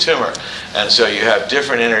volume of the tumor. And so you have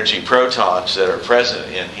different energy protons that are present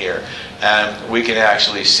in here. And we can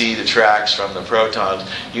actually see the tracks from the protons.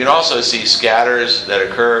 You can also see scatters that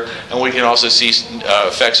occur, and we can also see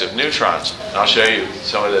effects of neutrons. And I'll show you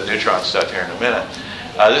some of the neutron stuff here in a minute.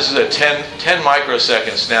 This is a 10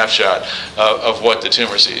 microsecond snapshot of what the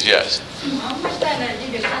tumor sees. Yes? How much the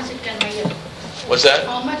energy difference it can measure? What's that?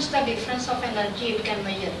 How much the difference of energy it can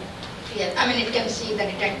measure? Yes. It can see, the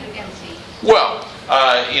detector can see. Well,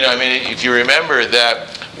 if you remember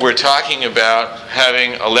that we're talking about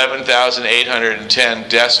having 11,810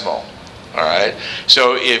 decimal. All right?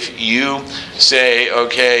 So if you say,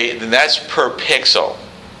 okay, then that's per pixel.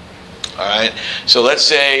 All right. So let's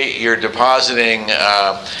say you're depositing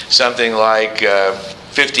something like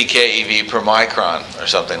 50 keV per micron or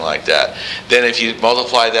something like that. Then if you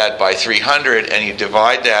multiply that by 300 and you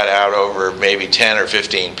divide that out over maybe 10 or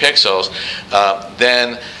 15 pixels,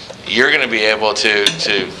 then you're going to be able to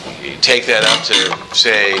take that up to,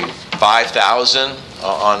 say, 5,000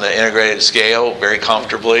 on the integrated scale very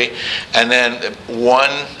comfortably. And then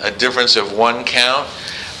a difference of 1 count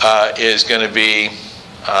is going to be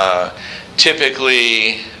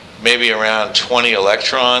typically maybe around 20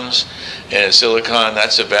 electrons. In silicon,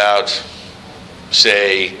 that's about,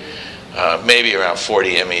 say, maybe around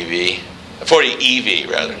 40 MeV, 40 EV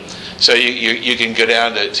rather. So you can go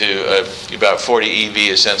down to about 40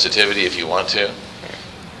 EV of sensitivity if you want to.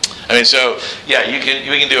 I mean, so yeah, we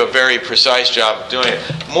can do a very precise job of doing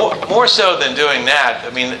it. More so than doing that,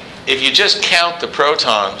 I mean, if you just count the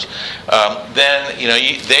protons, then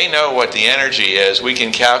they know what the energy is. We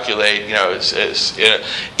can calculate,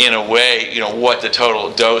 in a way, what the total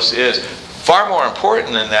dose is. Far more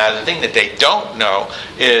important than that, the thing that they don't know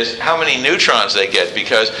is how many neutrons they get,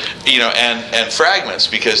 because and fragments,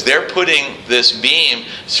 because they're putting this beam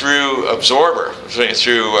through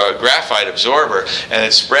through graphite absorber, and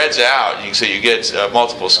it spreads out. So you get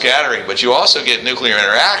multiple scattering, but you also get nuclear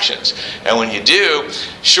interactions. And when you do,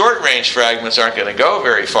 short-range fragments aren't going to go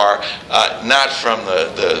very far, not from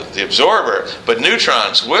the absorber, but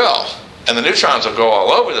neutrons will, and the neutrons will go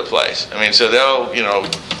all over the place. I mean, so they'll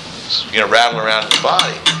rattle around the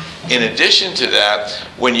body. In addition to that,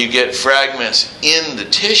 when you get fragments in the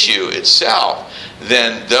tissue itself,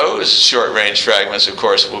 then those short-range fragments, of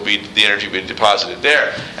course, the energy will be deposited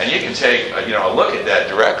there. And you can take a look at that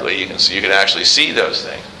directly. You can actually see those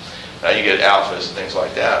things. You get alphas and things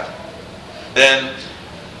like that. Then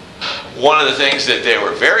one of the things that they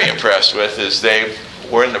were very impressed with is they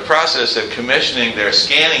were in the process of commissioning their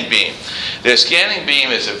scanning beam. Their scanning beam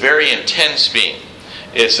is a very intense beam.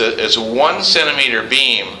 It's a 1 centimeter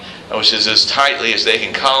beam, which is as tightly as they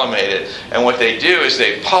can collimate it. And what they do is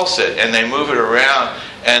they pulse it and they move it around,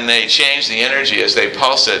 and they change the energy as they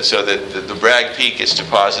pulse it so that the Bragg peak is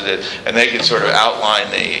deposited, and they can sort of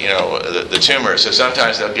outline the tumor. So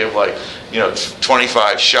sometimes they'll give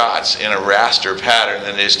 25 shots in a raster pattern,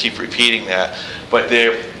 and they just keep repeating that. But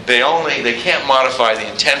they can't modify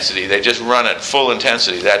the intensity. They just run at full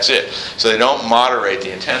intensity. That's it. So they don't moderate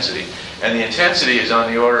the intensity. And the intensity is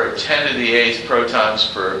on the order of 10 to the 8th protons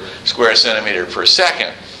per square centimeter per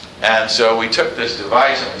second. And so we took this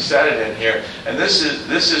device and we set it in here. And this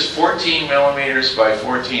is 14 millimeters by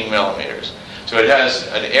 14 millimeters. So it has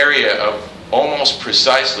an area of almost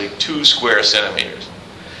precisely 2 square centimeters.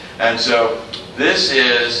 And so this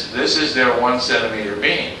is their 1 centimeter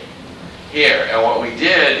beam here. And what we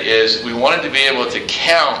did is we wanted to be able to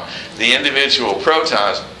count the individual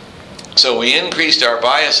protons. So we increased our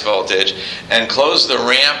bias voltage and closed the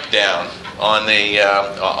ramp down on the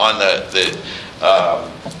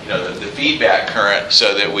feedback current,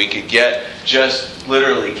 so that we could get just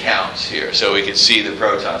literally counts here. So we could see the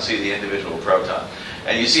proton, see the individual proton.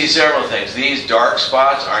 And you see several things. These dark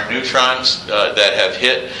spots are neutrons that have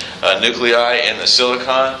hit nuclei in the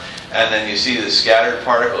silicon, and then you see the scattered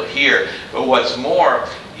particle here. But what's more,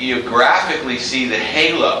 you graphically see the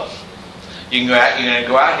halo. You're going to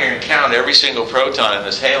go out here and count every single proton in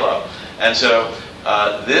this halo. And so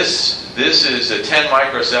this is a 10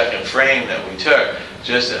 microsecond frame that we took,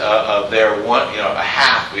 just of their a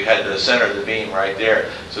half. We had the center of the beam right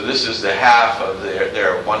there. So this is the half of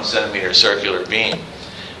their 1 centimeter circular beam.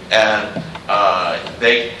 And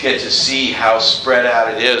they get to see how spread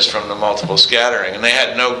out it is from the multiple scattering. And they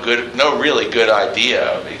had no really good idea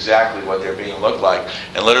of exactly what their beam looked like.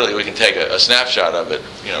 And literally we can take a snapshot of it,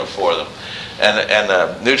 for them. And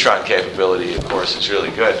the neutron capability, of course, is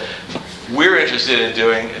really good. We're interested in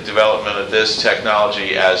doing development of this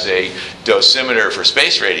technology as a dosimeter for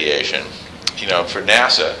space radiation, for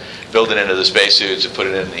NASA. Build it into the spacesuits and put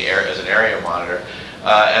it in the air as an area monitor.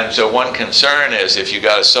 And so one concern is, if you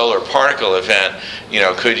got a solar particle event,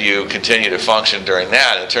 could you continue to function during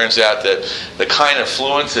that? And it turns out that the kind of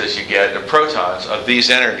fluences you get, the protons of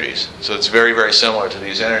these energies, so it's very, very similar to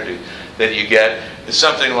these energies, that you get is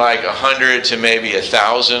something like 100 to maybe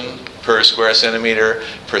 1,000 per square centimeter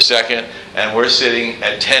per second, and we're sitting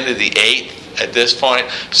at 10 to the 8th at this point.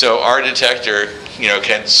 So our detector,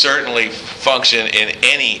 can certainly function in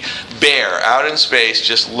any out in space,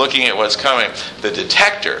 just looking at what's coming. The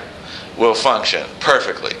detector will function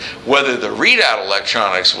perfectly. Whether the readout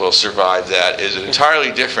electronics will survive that is an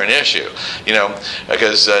entirely different issue. You know,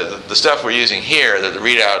 because the stuff we're using here, the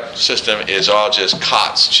readout system is all just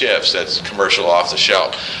COTS chips. That's commercial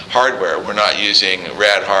off-the-shelf hardware. We're not using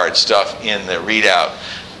rad hard stuff in the readout,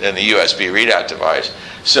 in the USB readout device.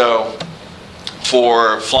 So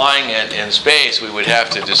for flying it in space, we would have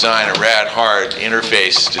to design a rad hard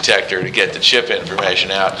interface detector to get the chip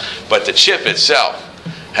information out. But the chip itself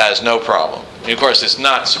has no problem. And of course, it's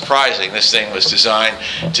not surprising. This thing was designed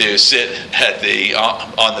to sit at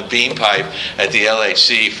on the beam pipe at the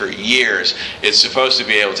LHC for years. It's supposed to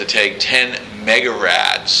be able to take 10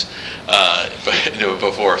 megarads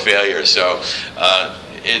before failure. So,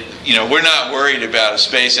 you know, we're not worried about a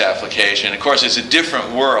space application. Of course, it's a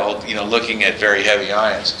different world, you know, looking at very heavy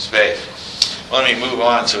ions in space. Let me move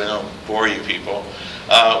on so we don't bore you people.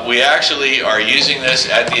 We actually are using this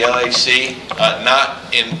at the LHC,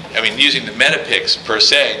 using the Medipix per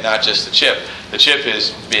se, not just the chip. The chip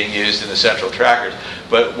is being used in the central trackers.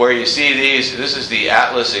 But where you see these, this is the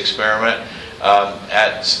Atlas experiment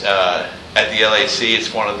at the LHC.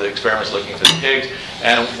 It's one of the experiments looking for the pigs.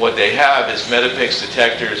 And what they have is Medipix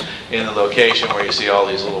detectors in the location where you see all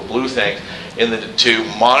these little blue things to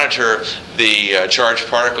monitor the charged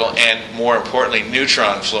particle and, more importantly,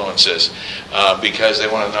 neutron fluences, because they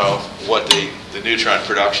want to know what the neutron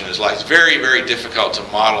production is like. It's very, very difficult to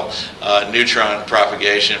model neutron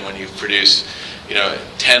propagation when you produce, you know,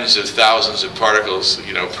 tens of thousands of particles,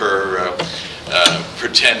 you know, per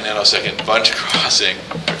 10 nanosecond bunch crossing,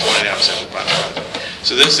 or 20 nanosecond bunch crossing.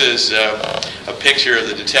 So this is a picture of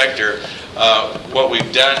the detector. What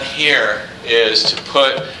we've done here is to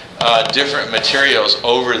put different materials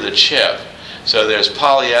over the chip. So there's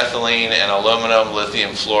polyethylene and aluminum,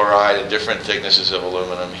 lithium fluoride, and different thicknesses of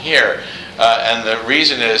aluminum here. And the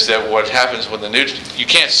reason is that what happens when you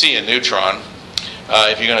can't see a neutron.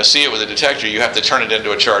 If you're going to see it with a detector, you have to turn it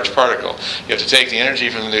into a charged particle. You have to take the energy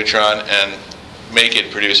from the neutron and make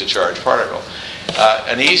it produce a charged particle.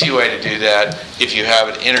 An easy way to do that, if you have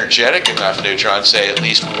an energetic enough neutron, say at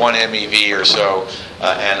least 1 MeV or so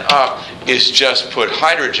and up, is just put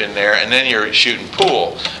hydrogen there, and then you're shooting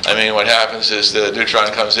pool. I mean, what happens is the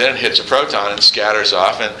neutron comes in, hits a proton, and scatters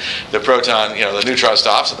off, and the proton, you know, the neutron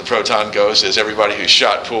stops, and the proton goes, as everybody who's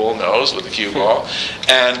shot pool knows, with the cue ball.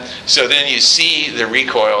 And so then you see the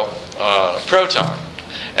recoil proton.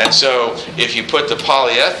 And so if you put the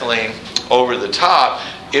polyethylene over the top,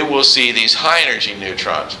 it will see these high energy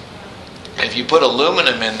neutrons. If you put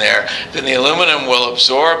aluminum in there, then the aluminum will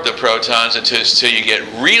absorb the protons until you get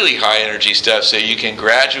really high energy stuff, so you can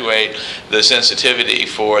graduate the sensitivity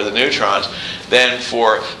for the neutrons. Then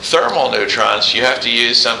for thermal neutrons, you have to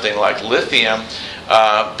use something like lithium,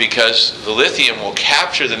 because the lithium will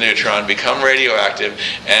capture the neutron, become radioactive,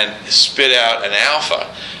 and spit out an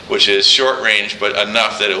alpha, which is short range, but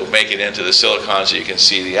enough that it will make it into the silicon so you can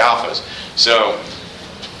see the alphas. So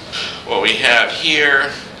what we have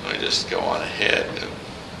here, let me just go on ahead,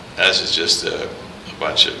 as is just a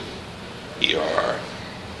bunch of ER.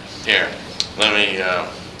 Here, let me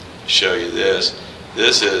show you this.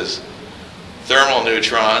 This is thermal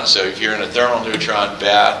neutrons. So if you're in a thermal neutron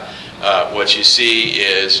bath, what you see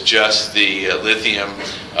is just the lithium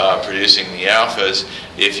producing the alphas.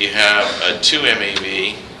 If you have a 2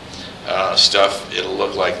 MeV stuff, it'll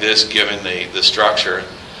look like this, given the structure.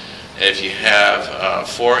 If you have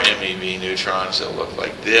 4 MeV neutrons, they'll look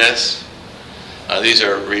like this. These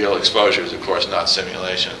are real exposures, of course, not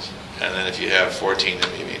simulations. And then if you have 14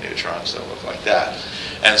 MeV neutrons, they'll look like that.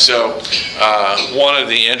 And so one of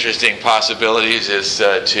the interesting possibilities is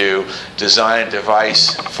to design a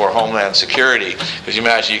device for homeland security. Because you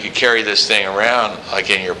imagine you could carry this thing around like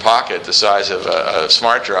in your pocket, the size of a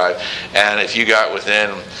smart drive, and if you got within,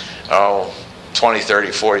 20,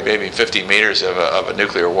 30, 40, maybe 50 meters of a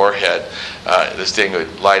nuclear warhead, this thing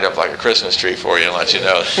would light up like a Christmas tree for you and let you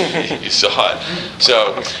know you saw it.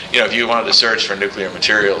 So, you know, if you wanted to search for nuclear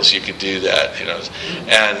materials, you could do that, you know.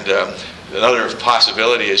 And another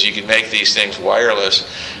possibility is you can make these things wireless,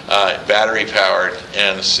 battery powered,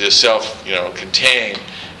 and self, you know, contained.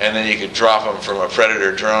 And then you could drop them from a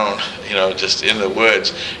Predator drone, you know, just in the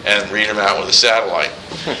woods, and read them out with a satellite.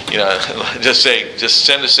 You know, just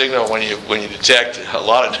send a signal when you detect a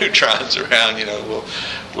lot of neutrons around. You know,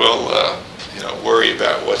 we'll you know, worry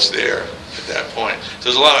about what's there at that point. So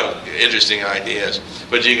there's a lot of interesting ideas,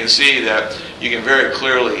 but you can see that you can very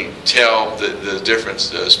clearly tell the difference,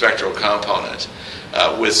 the spectral components,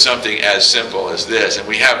 with something as simple as this. And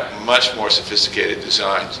we have much more sophisticated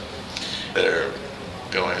designs that are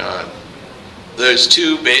going on. There's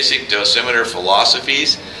two basic dosimeter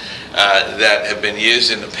philosophies. that have been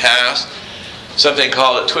used in the past. Something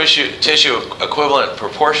called a tissue equivalent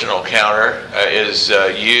proportional counter is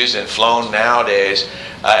used and flown nowadays.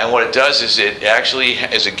 And what it does is it actually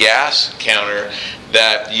is a gas counter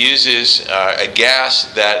that uses a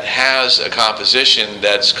gas that has a composition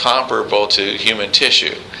that's comparable to human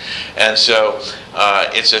tissue. And so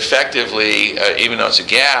it's effectively, even though it's a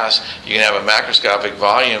gas, you can have a macroscopic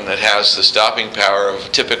volume that has the stopping power of a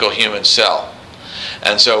typical human cell.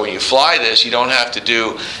 And so when you fly this, you don't have to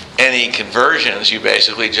do any conversions. You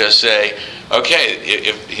basically just say, okay,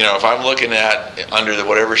 if I'm looking at under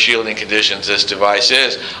whatever shielding conditions this device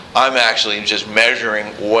is, I'm actually just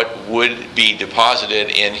measuring what would be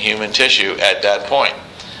deposited in human tissue at that point,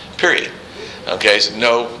 period. Okay, so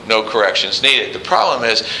no corrections needed. The problem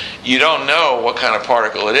is you don't know what kind of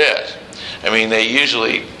particle it is. I mean, they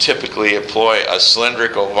typically employ a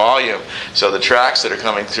cylindrical volume, so the tracks that are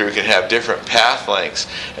coming through can have different path lengths,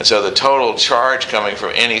 and so the total charge coming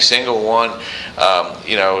from any single one,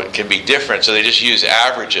 can be different. So they just use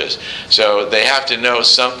averages. So they have to know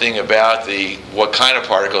something about what kind of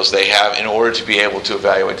particles they have in order to be able to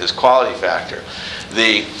evaluate this quality factor.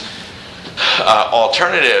 The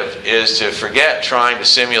alternative is to forget trying to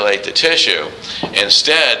simulate the tissue.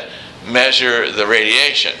 Instead, measure the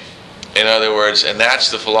radiation. In other words, and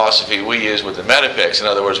that's the philosophy we use with the Medipix. In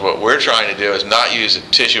other words, what we're trying to do is not use a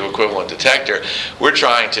tissue equivalent detector. We're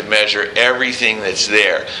trying to measure everything that's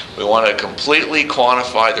there. We want to completely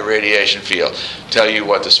quantify the radiation field, tell you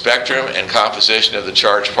what the spectrum and composition of the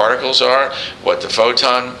charged particles are, what the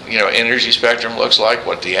photon energy spectrum looks like,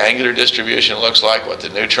 what the angular distribution looks like, what the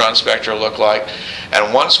neutron spectra look like.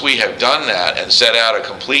 And once we have done that and set out a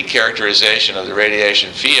complete characterization of the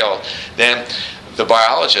radiation field, then the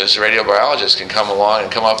radiobiologists can come along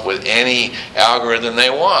and come up with any algorithm they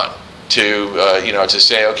want to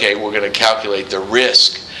say, okay, we're going to calculate the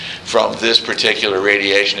risk from this particular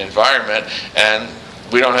radiation environment, and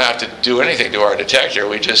we don't have to do anything to our detector.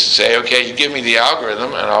 We just say, okay, you give me the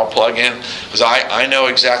algorithm and I'll plug in, because I know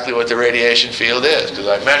exactly what the radiation field is because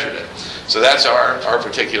I measured it. So that's our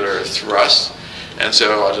particular thrust, and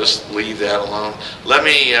so I'll just leave that alone. Let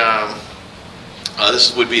me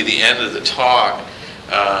this would be the end of the talk.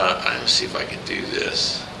 Let me see if I can do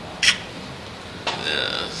this.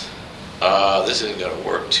 This isn't going to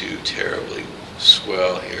work too terribly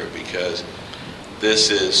swell here because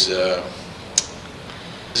this is an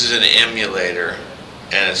emulator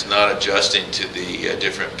and it's not adjusting to the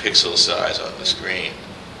different pixel size on the screen.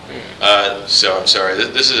 So I'm sorry.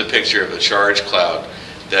 This is a picture of a charge cloud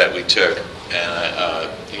that we took.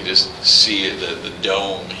 And you can just see the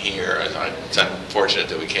dome here. It's unfortunate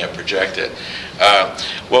that we can't project it.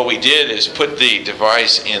 What we did is put the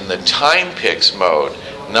device in the Timepix mode,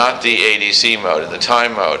 not the ADC mode, in the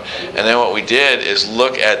time mode. And then what we did is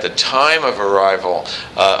look at the time of arrival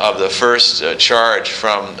of the first charge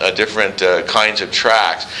from different kinds of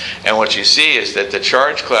tracks. And what you see is that the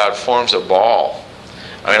charge cloud forms a ball.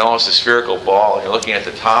 I mean, almost a spherical ball, and you're looking at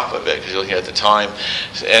the top of it because you're looking at the time,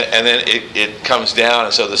 and then it comes down,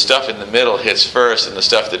 and so the stuff in the middle hits first, and the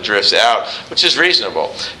stuff that drifts out, which is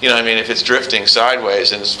reasonable. I mean, if it's drifting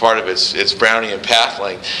sideways and it's part of its Brownian path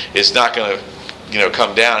length, it's not going to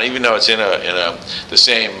come down, even though it's in the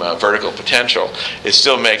same vertical potential. It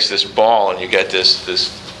still makes this ball, and you get this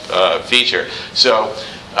feature. So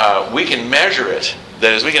we can measure it.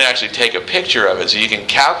 That is, we can actually take a picture of it, so you can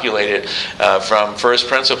calculate it from first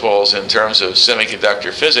principles in terms of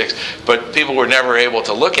semiconductor physics, but people were never able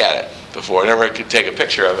to look at it before, never could take a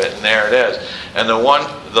picture of it, and there it is. And the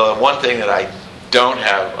one thing that I don't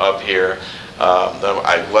have up here, that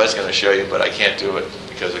I was going to show you, but I can't do it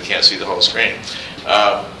because I can't see the whole screen.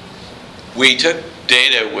 We took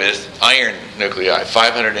data with iron nuclei,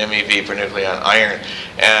 500 MeV per nucleon iron,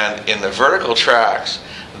 and in the vertical tracks,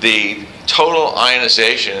 the total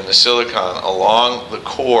ionization in the silicon along the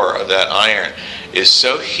core of that iron is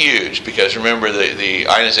so huge because remember the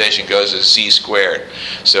ionization goes as c squared.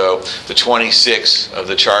 So the 26 of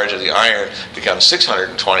the charge of the iron becomes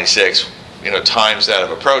 626 times that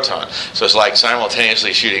of a proton. So it's like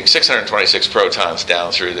simultaneously shooting 626 protons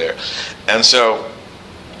down through there. And so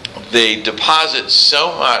they deposit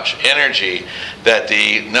so much energy that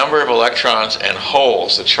the number of electrons and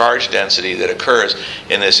holes, the charge density that occurs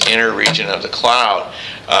in this inner region of the cloud,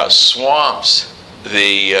 swamps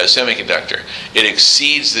the semiconductor. It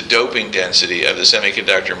exceeds the doping density of the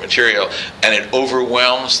semiconductor material, and it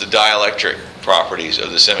overwhelms the dielectric properties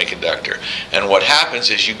of the semiconductor. And what happens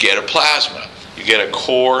is you get a plasma. You get a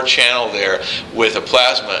core channel there with a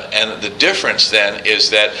plasma, and the difference then is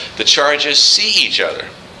that the charges see each other.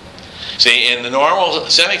 See, in the normal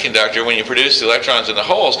semiconductor, when you produce the electrons in the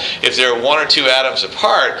holes, if they're 1 or 2 atoms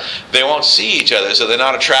apart, they won't see each other, so they're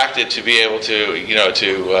not attracted to be able to,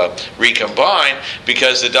 recombine,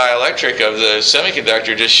 because the dielectric of the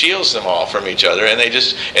semiconductor just shields them all from each other, and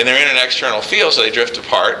they're in an external field, so they drift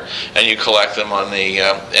apart, and you collect them on the,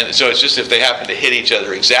 and so it's just if they happen to hit each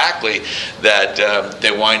other exactly that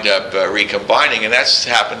they wind up recombining, and that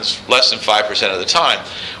happens less than 5% of the time.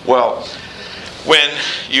 Well, when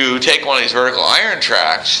you take one of these vertical iron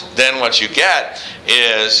tracks, then what you get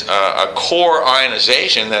is a core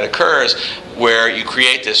ionization that occurs where you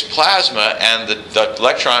create this plasma and the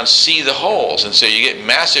electrons see the holes, and so you get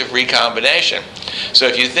massive recombination. So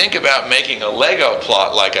if you think about making a Lego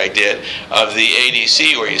plot like I did of the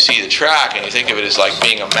ADC where you see the track and you think of it as like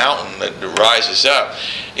being a mountain that rises up,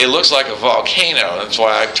 it looks like a volcano. That's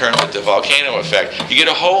why I've termed it the volcano effect. You get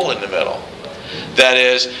a hole in the middle. That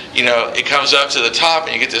is, it comes up to the top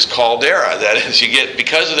and you get this caldera. That is, you get,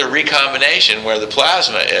 because of the recombination where the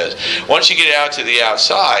plasma is. Once you get out to the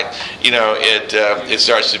outside, it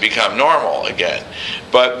starts to become normal again.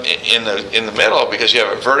 But in the middle, because you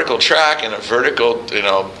have a vertical track and a vertical,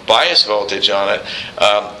 bias voltage on it,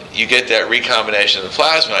 you get that recombination of the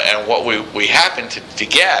plasma. And what we happen to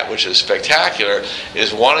get, which is spectacular,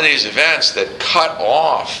 is one of these events that cut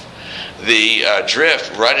off the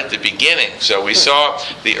drift right at the beginning. So we saw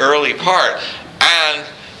the early part, and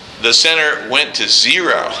the center went to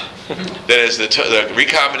 0. That is, the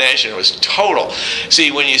recombination was total.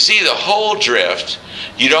 See, when you see the whole drift,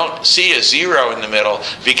 you don't see a 0 in the middle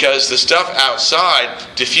because the stuff outside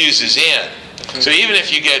diffuses in. So even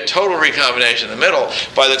if you get total recombination in the middle,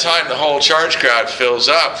 by the time the whole charge crowd fills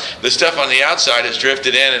up, the stuff on the outside has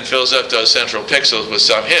drifted in and fills up those central pixels with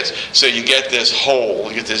some hits. So you get this hole,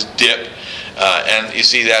 you get this dip, and you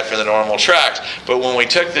see that for the normal tracks. But when we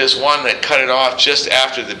took this one that cut it off just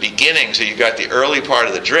after the beginning, so you got the early part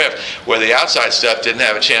of the drift where the outside stuff didn't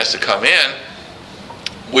have a chance to come in,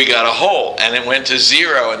 we got a hole, and it went to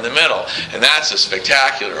 0 in the middle, and that's a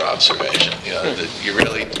spectacular observation. That you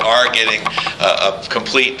really are getting a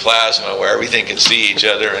complete plasma where everything can see each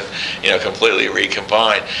other and completely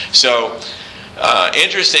recombine. So,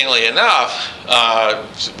 interestingly enough,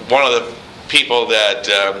 one of the people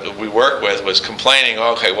that we work with was complaining,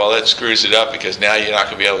 okay, well, that screws it up because now you're not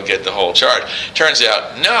going to be able to get the whole charge. Turns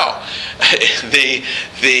out, no.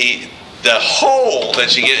 The hole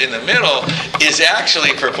that you get in the middle is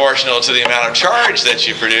actually proportional to the amount of charge that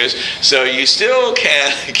you produce, so you still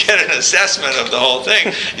can get an assessment of the whole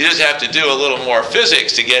thing. You just have to do a little more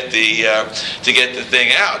physics to get the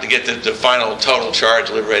thing out, to get the final total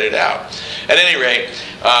charge liberated out. At any rate,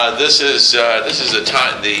 this is the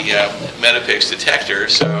Medipix detector.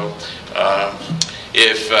 So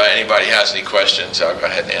if anybody has any questions, I'll go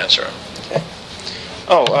ahead and answer them.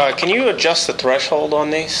 Can you adjust the threshold on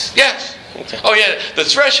these? Yes. Okay. Oh, yeah. The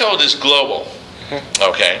threshold is global.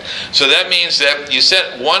 Okay. So that means that you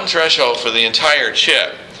set one threshold for the entire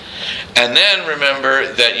chip. And then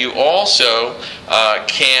remember that you also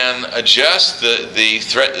can adjust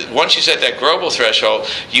once you set that global threshold,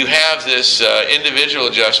 you have this individual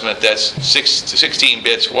adjustment that's 16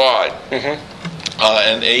 bits wide.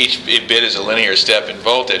 And each bit is a linear step in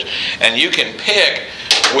voltage. And you can pick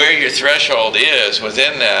where your threshold is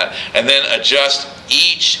within that, and then adjust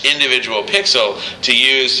each individual pixel to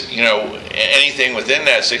use, anything within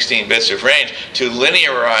that 16 bits of range to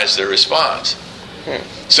linearize the response.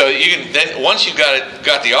 So you can then, once you've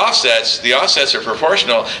got the offsets are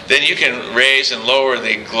proportional, then you can raise and lower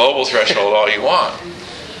the global threshold all you want,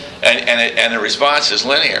 and the response is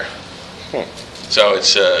linear. So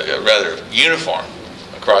it's rather uniform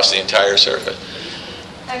across the entire surface.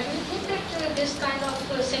 Do you think that this kind of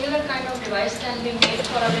similar kind of device can be made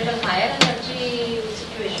for a little higher energy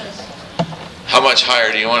situations? How much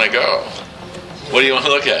higher do you want to go? What do you want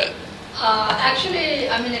to look at? Actually,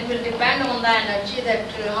 it will depend on the energy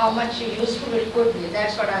that how much useful it could be.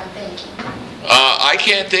 That's what I'm thinking. I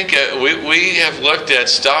can't think of, we have looked at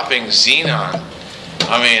stopping xenon.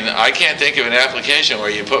 I can't think of an application where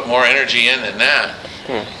you put more energy in than that.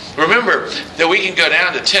 Remember that we can go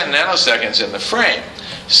down to 10 nanoseconds in the frame.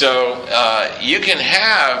 So you can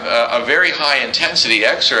have a very high intensity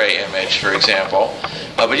X-ray image, for example,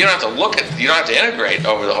 but you don't have to you don't have to integrate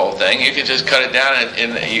over the whole thing. You can just cut it down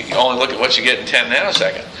and you only look at what you get in 10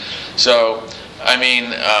 nanoseconds. So,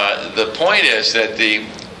 the point is that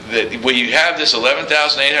when you have this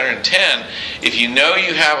 11,810, if you know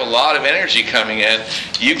you have a lot of energy coming in,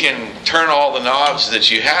 you can turn all the knobs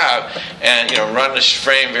that you have and run the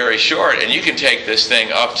frame very short, and you can take this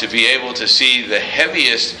thing up to be able to see the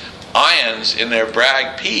heaviest ions in their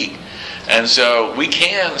Bragg peak. And so we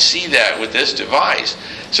can see that with this device.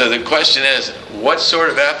 So the question is, what sort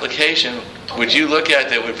of application would you look at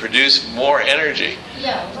that would produce more energy?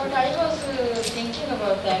 Yeah, but I was thinking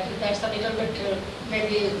about that. That's a little bit,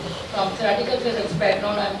 maybe from theoretical physics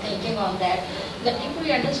background, I'm thinking on that. That if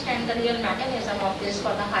we understand the real mechanism of this for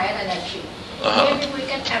the higher energy, maybe we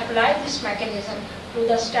can apply this mechanism to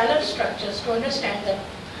the stellar structures to understand that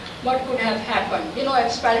what could have happened. You know,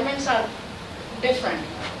 experiments are different.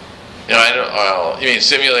 You know, I don't. Well, you mean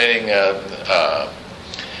simulating?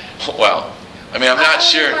 Well, I mean, I'm not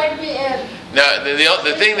sure. Now,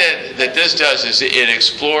 the thing that this does is it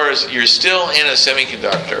explores. You're still in a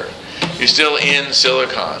semiconductor. You're still in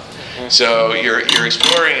silicon. So you're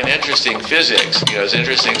exploring an interesting physics. You know, it's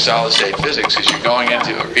interesting solid state physics because you're going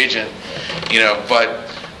into a region. You know, but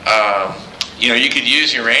you know, you could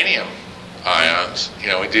use uranium ions. You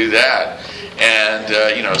know, we do that. And,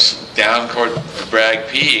 you know, down toward the Bragg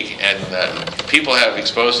Peak, and people have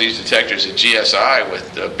exposed these detectors at GSI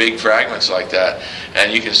with big fragments like that,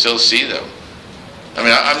 and you can still see them. I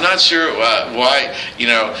mean, I'm not sure why, you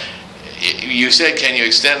know, you said, can you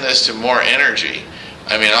extend this to more energy?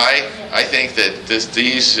 I mean, I think that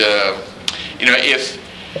these, you know, if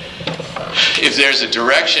there's a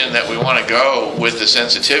direction that we want to go with the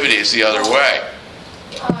sensitivity, it's the other way.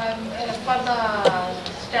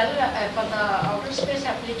 For the outer space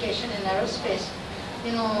application in aerospace,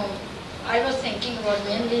 you know, I was thinking about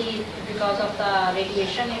mainly because of the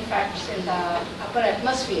radiation effects in the upper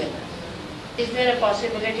atmosphere. Is there a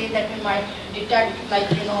possibility that we might detect, like,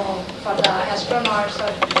 you know, for the astronauts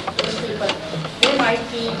or those people, they might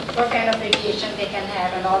be what kind of radiation they can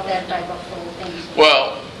have and all that type of things?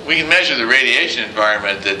 Well, we can measure the radiation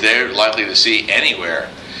environment that they're likely to see anywhere.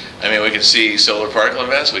 I mean, we can see solar particle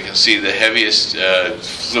events. We can see the heaviest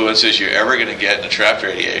fluences you're ever going to get in the trapped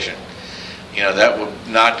radiation. You know, that would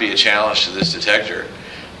not be a challenge to this detector.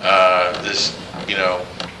 This, you know,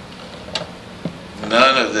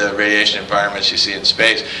 none of the radiation environments you see in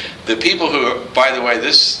space. The people who, by the way,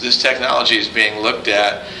 this technology is being looked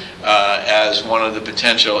at as one of the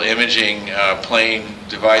potential imaging plane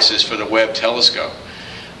devices for the Webb telescope.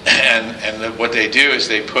 And what they do is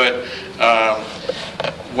they put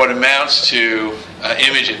what amounts to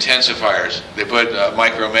image intensifiers. They put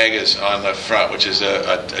micromegas on the front, which is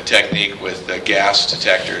a technique with gas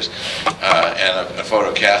detectors and a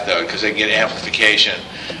photocathode, because they get amplification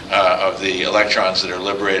of the electrons that are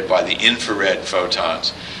liberated by the infrared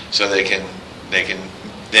photons. So they can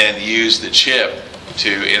then use the chip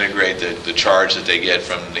to integrate the charge that they get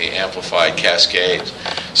from the amplified cascades.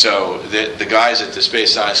 So the guys at the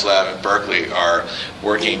Space Science Lab in Berkeley are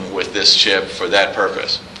working with this chip for that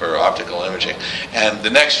purpose, for optical imaging. And the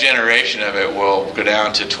next generation of it will go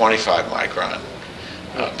down to 25 micron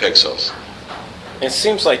pixels. It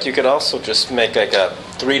seems like you could also just make like a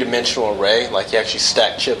three-dimensional array, like you actually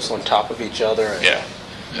stack chips on top of each other. And, yeah,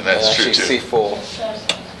 and that's true too. See full.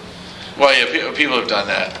 Well, yeah, people have done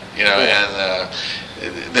that, you know, yeah.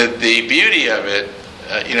 And the beauty of it,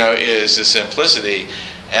 you know, is the simplicity.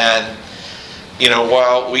 And, you know,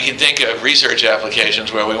 while we can think of research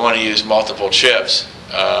applications where we want to use multiple chips,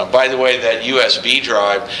 by the way, that USB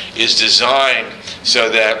drive is designed so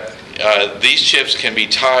that these chips can be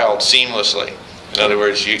tiled seamlessly. In other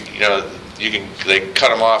words, they cut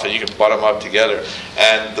them off and you can butt them up together.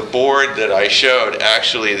 And the board that I showed,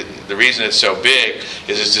 actually, the reason it's so big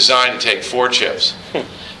is it's designed to take 4 chips.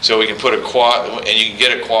 So we can put a quad, and you can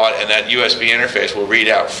get a quad, and that USB interface will read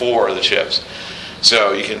out 4 of the chips.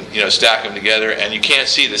 So you can, you know, stack them together, and you can't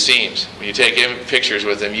see the seams. When you take pictures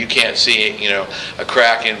with them, you can't see, you know, a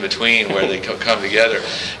crack in between where they come together.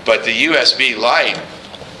 But the USB light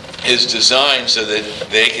is designed so that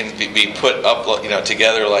they can be put up, you know,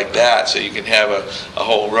 together like that, so you can have a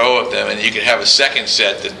whole row of them, and you can have a second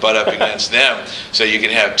set that butt up against them, so you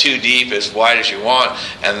can have 2 deep as wide as you want.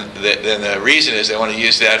 And then the reason is they want to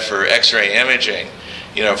use that for X-ray imaging,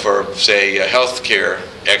 you know, for, say, healthcare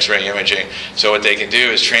X-ray imaging. So what they can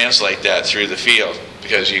do is translate that through the field,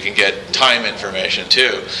 because you can get time information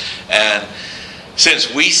too. And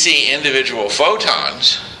since we see individual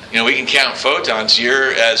photons, you know, we can count photons.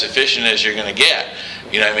 You're as efficient as you're going to get.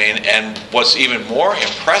 You know what I mean? And what's even more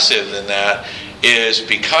impressive than that is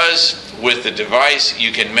because with the device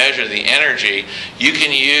you can measure the energy, you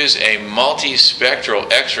can use a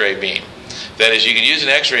multispectral X-ray beam. That is, you can use an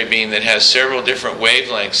X-ray beam that has several different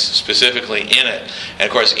wavelengths specifically in it. And of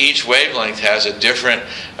course, each wavelength has a different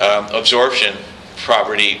absorption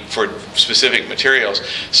property for specific materials.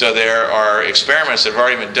 So there are experiments that have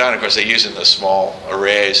already been done. Of course, they use in the small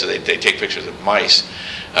arrays, so they take pictures of mice.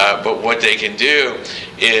 But what they can do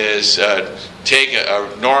is take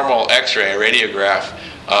a normal X-ray, a radiograph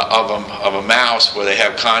of a mouse where they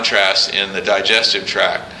have contrast in the digestive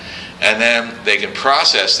tract, and then they can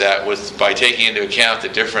process that by taking into account the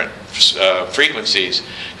different frequencies,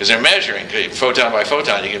 because they're measuring photon by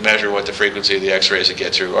photon. You can measure what the frequency of the X-rays that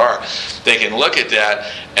get through are. They can look at that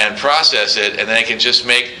and process it, and they can just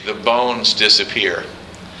make the bones disappear.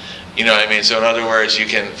 You know what I mean? So in other words, you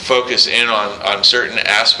can focus in on certain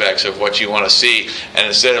aspects of what you want to see, and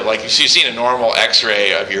instead of, like, if you've seen a normal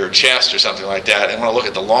X-ray of your chest or something like that, and want to look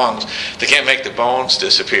at the lungs, they can't make the bones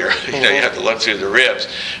disappear. You know, you have to look through the ribs.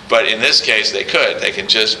 But in this case, they could. They can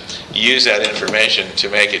just use that information to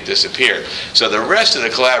make it disappear. So the rest of the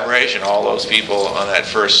collaboration, all those people on that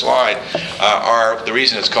first slide, are the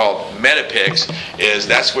reason it's called Medipix is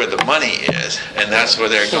that's where the money is, and that's where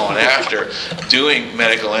they're going after, doing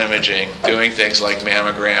medical imaging, doing things like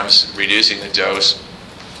mammograms, reducing the dose,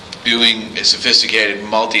 doing sophisticated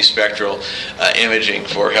multispectral imaging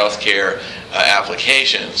for healthcare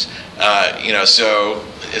applications. You know, so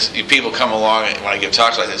people come along when I give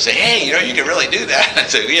talks like this and say, hey, you know, you can really do that. I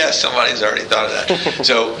say, yeah, somebody's already thought of that.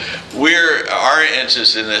 So our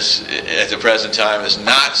interest in this at the present time is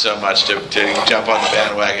not so much to jump on the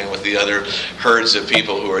bandwagon with the other herds of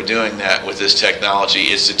people who are doing that with this technology.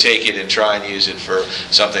 It's to take it and try and use it for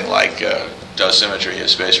something like dosimetry of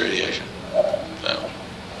space radiation. So,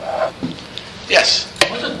 yes?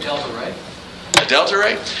 What's a delta ray? A delta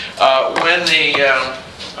ray?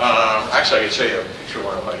 Actually, I can show you a picture of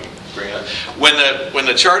one if I can bring it up. When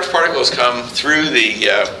the charged particles come through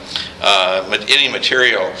any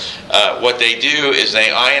material, what they do is they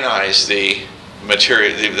ionize the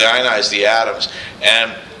material, they ionize the atoms,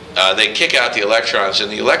 and they kick out the electrons,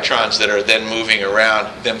 and the electrons that are then moving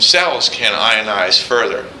around themselves can ionize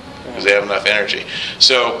further because they have enough energy.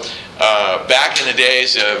 So back in the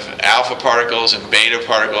days of alpha particles and beta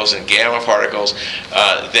particles and gamma particles,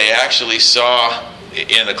 they actually saw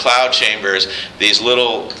in the cloud chambers these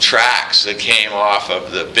little tracks that came off of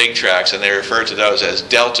the big tracks, and they referred to those as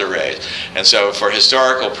delta rays. And so for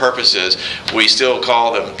historical purposes, we still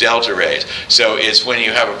call them delta rays. So it's when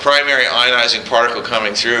you have a primary ionizing particle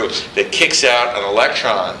coming through that kicks out an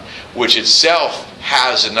electron, which itself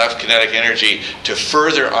has enough kinetic energy to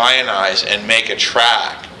further ionize and make a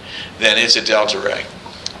track, then it's a delta ray.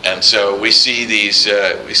 And so we see these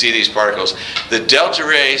particles. The delta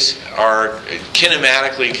rays are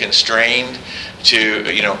kinematically constrained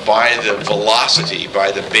to, you know, by the velocity, by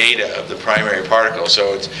the beta of the primary particle.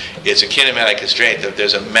 So it's a kinematic constraint that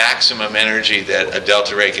there's a maximum energy that a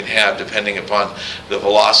delta ray can have depending upon the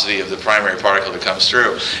velocity of the primary particle that comes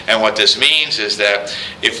through. And what this means is that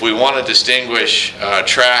if we want to distinguish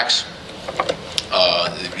tracks,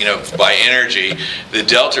 you know, by energy, the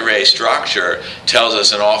delta ray structure tells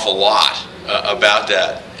us an awful lot about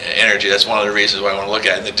that energy. That's one of the reasons why I want to look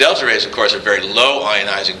at it. And the delta rays, of course, are very low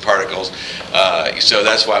ionizing particles, so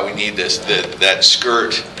that's why we need that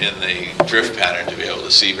skirt in the drift pattern to be able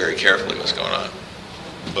to see very carefully what's going on.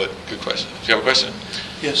 But good question. Do you have a question?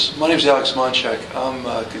 Yes, my name is Alex Monchak. I'm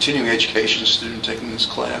a continuing education student taking this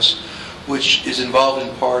class, which is involved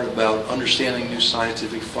in part about understanding new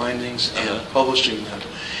scientific findings and publishing them.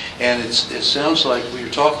 And it sounds like when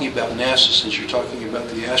you're talking about NASA, since you're talking about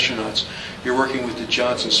the astronauts, you're working with the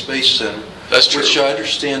Johnson Space Center. That's true. Which I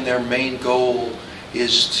understand their main goal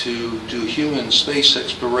is to do human space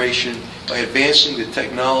exploration by advancing the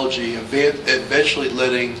technology and eventually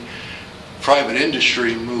letting private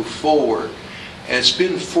industry move forward. And it's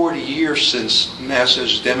been 40 years since NASA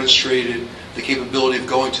has demonstrated the capability of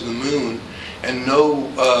going to the moon, and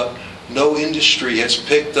no industry has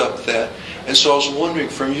picked up that. And so I was wondering,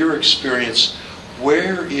 from your experience,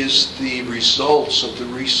 where is the results of the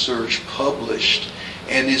research published?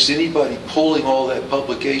 And is anybody pulling all that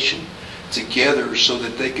publication together so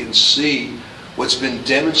that they can see what's been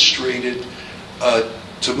demonstrated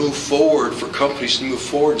to move forward, for companies to move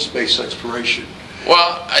forward in space exploration?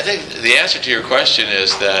 Well, I think the answer to your question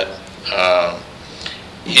is that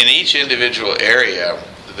in each individual area,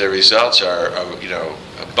 the results are, you know,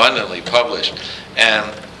 abundantly published,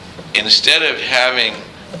 and instead of having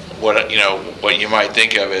what you might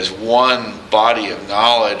think of as one body of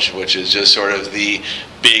knowledge, which is just sort of the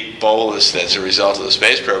big bolus that's a result of the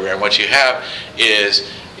space program, what you have is,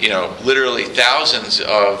 you know, literally thousands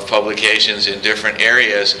of publications in different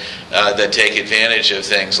areas that take advantage of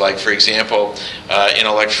things like, for example, in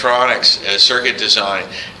electronics, circuit design,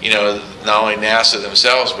 you know, not only NASA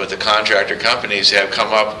themselves, but the contractor companies have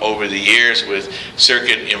come up over the years with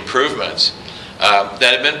circuit improvements that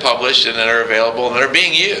have been published and that are available and that are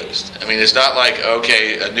being used. I mean, it's not like,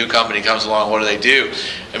 okay, a new company comes along, what do they do?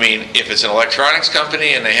 I mean, if it's an electronics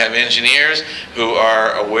company and they have engineers who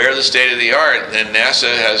are aware of the state of the art, then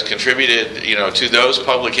NASA has contributed, you know, to those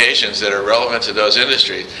publications that are relevant to those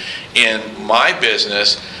industries. In my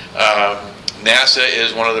business, NASA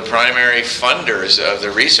is one of the primary funders of the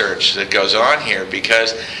research that goes on here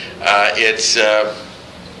because it's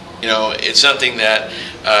you know, it's something that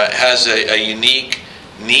has a unique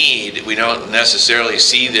need. We don't necessarily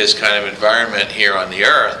see this kind of environment here on the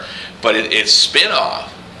Earth, but it's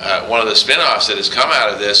spin-off. One of the spin-offs that has come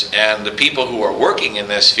out of this, and the people who are working in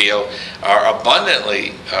this field are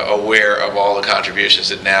abundantly aware of all the contributions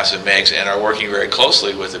that NASA makes and are working very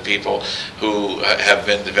closely with the people who have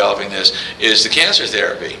been developing this, is the cancer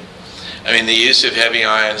therapy. I mean, the use of heavy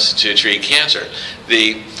ions to treat cancer.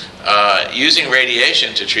 Using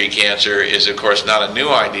radiation to treat cancer is, of course, not a new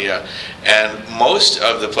idea, and most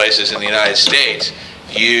of the places in the United States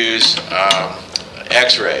use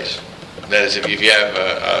X-rays. That is, if you have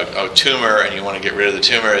a tumor and you want to get rid of the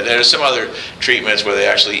tumor, there are some other treatments where they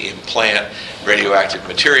actually implant radioactive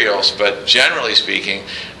materials, but generally speaking,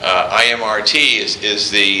 IMRT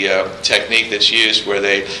is the technique that's used where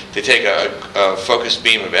they take a focused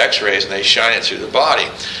beam of X-rays and they shine it through the body,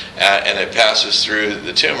 and it passes through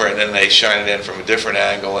the tumor, and then they shine it in from a different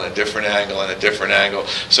angle and a different angle and a different angle,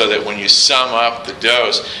 so that when you sum up the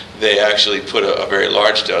dose, they actually put a very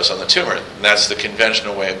large dose on the tumor. And that's the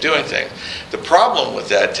conventional way of doing things. The problem with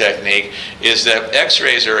that technique is that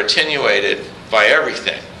X-rays are attenuated by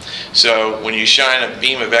everything. So when you shine a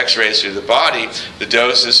beam of X-rays through the body, the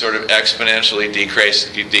dose is sort of exponentially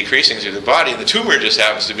decreasing through the body, and the tumor just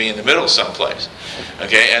happens to be in the middle someplace.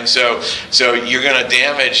 Okay, and so you're going to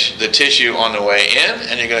damage the tissue on the way in,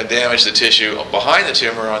 and you're going to damage the tissue behind the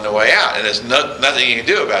tumor on the way out. And there's nothing you can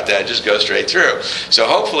do about that. It just goes straight through. So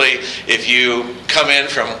hopefully, if you come in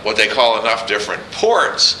from what they call enough different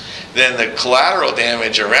ports, then the collateral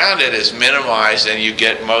damage around it is minimized and you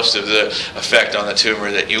get most of the effect on the tumor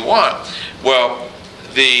that you want. Well,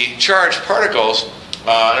 the charged particles,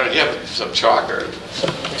 I don't know, do you have some chalk or?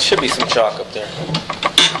 There should be some chalk up there.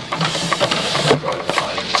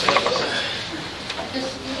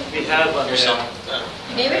 We have one.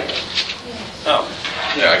 David? Oh.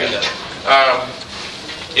 Yeah, I get that.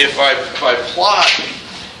 If I plot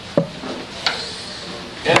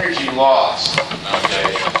energy loss,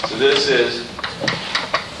 okay, so this is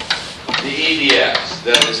the EDX,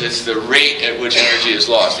 that is, it's the rate at which energy is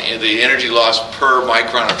lost, the energy loss per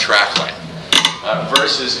micron of track length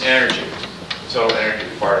versus energy, total energy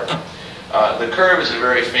particle. The curve is a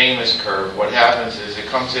very famous curve. What happens is it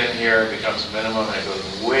comes in here, it becomes minimum, and it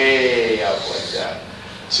goes way up like that.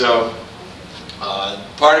 So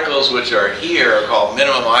particles which are here are called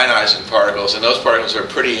minimum ionizing particles, and those particles are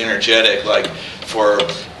pretty energetic. Like for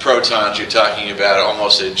protons, you're talking about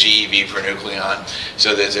almost a GeV per nucleon,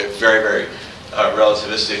 so they're very, very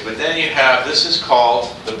relativistic. But then you have, this is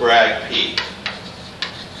called the Bragg peak.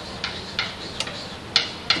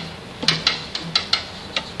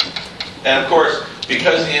 And of course,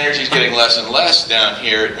 because the energy is getting less and less down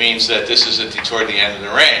here, it means that this is toward the end of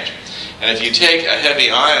the range. And if you take a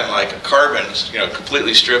heavy ion like a carbon, you know,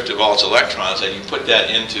 completely stripped of all its electrons, and you put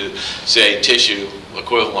that into, say, tissue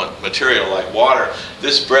equivalent material like water,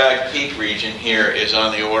 this Bragg peak region here is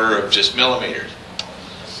on the order of just millimeters.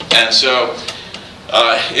 And so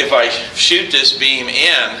if I shoot this beam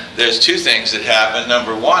in, there's two things that happen.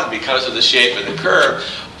 Number one, because of the shape of the curve,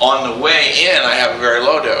 on the way in I have a very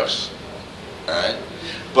low dose. All right?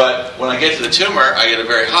 But when I get to the tumor, I get a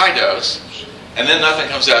very high dose. And then nothing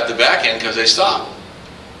comes out the back end because they stop.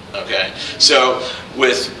 Okay, so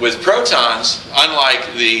with protons,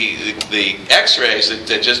 unlike the X-rays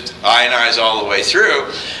that just ionize all the way through,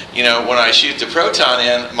 you know, when I shoot the proton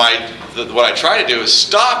in, what I try to do is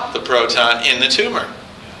stop the proton in the tumor.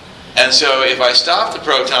 And so if I stop the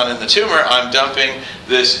proton in the tumor, I'm dumping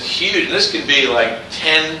this huge. This could be like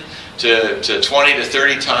 10 to 20 to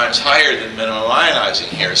 30 times higher than minimum ionizing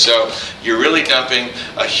here. So you're really dumping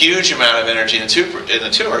a huge amount of energy in the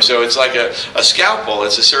tumor. So it's like a scalpel.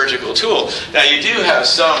 It's a surgical tool. Now you do have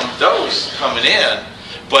some dose coming in,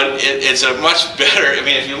 but it's a much better. I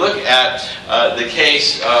mean, if you look at the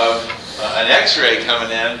case of an X-ray coming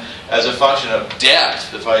in as a function of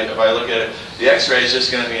depth, if I look at it, the X-ray is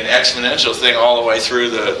just going to be an exponential thing all the way through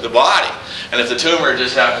the body. And if the tumor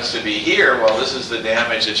just happens to be here, well, this is the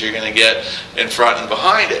damage that you're going to get in front and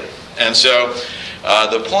behind it. And so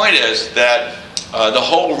the point is that the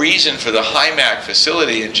whole reason for the HIMAC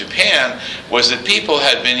facility in Japan was that people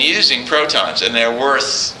had been using protons, and they're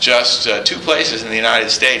worth just 2 places in the United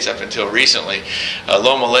States up until recently,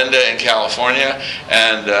 Loma Linda in California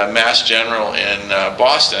and Mass General in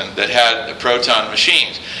Boston, that had proton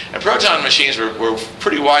machines. And proton machines were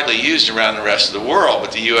pretty widely used around the rest of the world,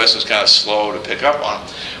 but the U.S. was kind of slow to pick up on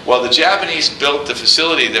them. Well, the Japanese built the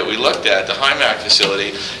facility that we looked at, the HIMAC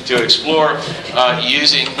facility, to explore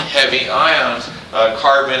using heavy ions,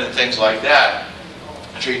 carbon and things like that,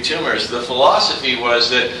 to treat tumors. The philosophy was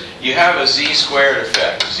that you have a z-squared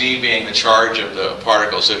effect, z being the charge of the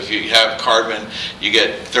particle. So if you have carbon, you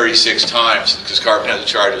get 36 times, because carbon has a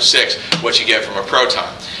charge of 6, what you get from a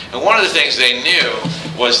proton. And one of the things they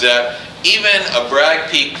knew was that even a Bragg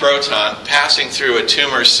peak proton passing through a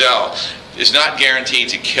tumor cell is not guaranteed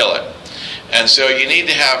to kill it. And so you need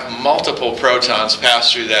to have multiple protons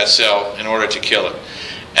pass through that cell in order to kill it.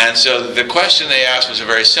 And so the question they asked was a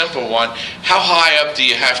very simple one. How high up do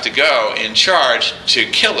you have to go in charge to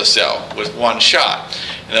kill a cell with one shot?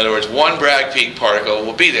 In other words, one Bragg peak particle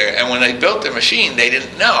will be there. And when they built the machine, they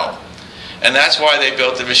didn't know. And that's why they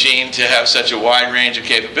built the machine to have such a wide range of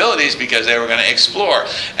capabilities, because they were going to explore.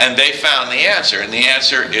 And they found the answer, and the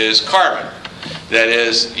answer is carbon. That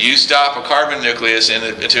is, you stop a carbon nucleus in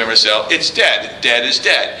a tumor cell, it's dead. Dead is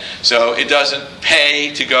dead. So it doesn't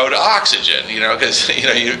pay to go to oxygen, because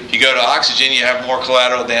you go to oxygen, you have more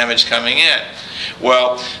collateral damage coming in.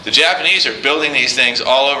 Well, the Japanese are building these things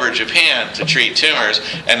all over Japan to treat tumors,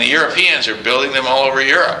 and the Europeans are building them all over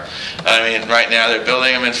Europe. I mean, right now they're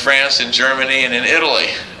building them in France and Germany and in Italy,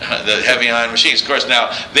 the heavy ion machines. Of course,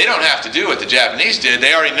 now they don't have to do what the Japanese did.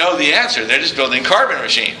 They already know the answer. They're just building carbon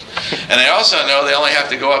machines. And they also know they only have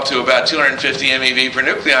to go up to about 250 MeV per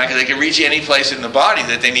nucleon, because they can reach any place in the body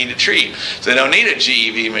that they need to treat. So they don't need a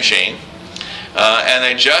GeV machine, and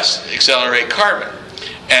they just accelerate carbon.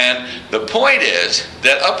 And the point is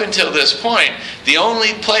that up until this point, the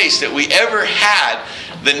only place that we ever had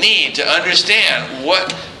the need to understand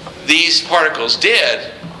what these particles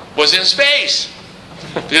did was in space.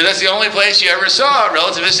 Because that's the only place you ever saw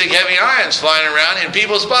relativistic heavy ions flying around in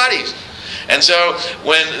people's bodies. And so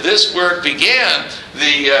when this work began,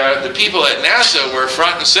 the people at NASA were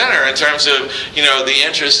front and center in terms of the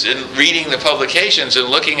interest in reading the publications and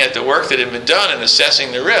looking at the work that had been done and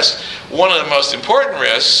assessing the risks. One of the most important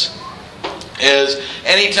risks is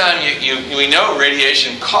anytime we know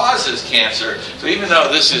radiation causes cancer, so even though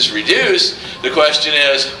this is reduced, the question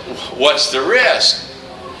is, what's the risk?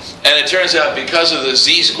 And it turns out, because of the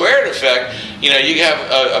z-squared effect, you have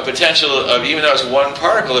a potential of, even though it's one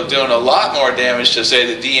particle, of doing a lot more damage to, say,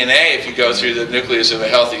 the DNA if you go through the nucleus of a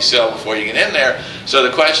healthy cell before you get in there. So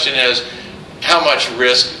the question is, how much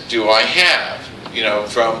risk do I have,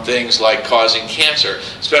 from things like causing cancer,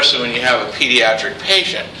 especially when you have a pediatric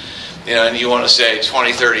patient? And you want to say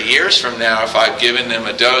 20, 30 years from now, if I've given them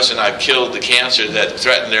a dose and I've killed the cancer that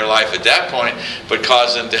threatened their life at that point, but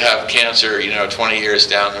caused them to have cancer, 20 years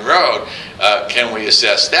down the road, can we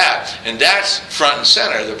assess that? And that's front and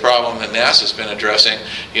center, the problem that NASA's been addressing,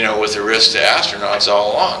 with the risk to astronauts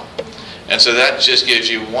all along. And so that just gives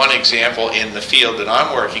you one example in the field that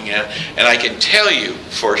I'm working in, and I can tell you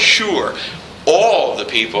for sure, all of the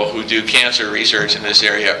people who do cancer research in this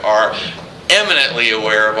area are eminently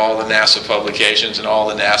aware of all the NASA publications and all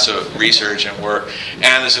the NASA research and work.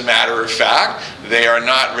 And as a matter of fact, they are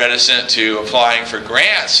not reticent to applying for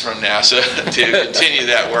grants from NASA to continue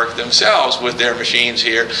that work themselves with their machines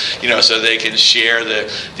here, so they can share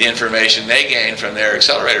the information they gain from their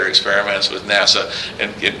accelerator experiments with NASA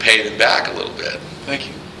and pay them back a little bit. Thank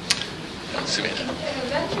you.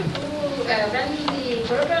 When the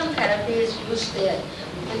proton therapy is used there,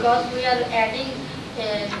 because we are adding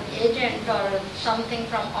an agent or something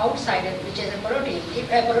from outside, which is a protein,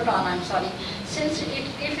 since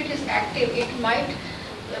if it is active, it might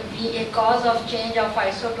be a cause of change of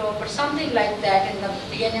isotope or something like that in the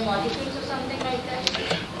DNA molecules or something like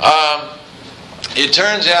that? It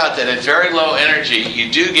turns out that at very low energy, you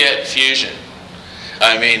do get fusion.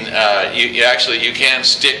 I mean, you can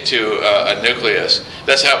stick to a nucleus.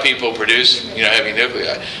 That's how people produce, heavy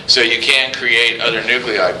nuclei. So you can create other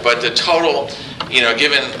nuclei. But the total,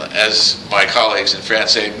 given, as my colleagues in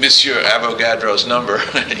France say, Monsieur Avogadro's number,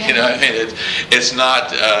 it's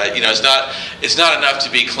not, it's not enough to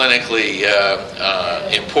be clinically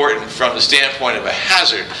important from the standpoint of a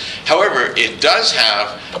hazard. However, it does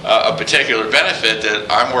have a particular benefit that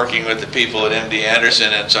I'm working with the people at MD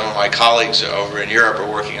Anderson, and some of my colleagues over in Europe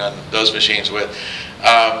are working on those machines with.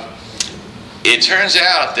 It turns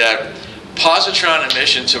out that positron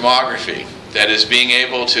emission tomography that is being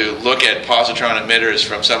able to look at positron emitters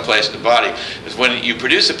from someplace in the body, is when you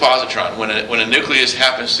produce a positron, when a nucleus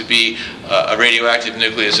happens to be a radioactive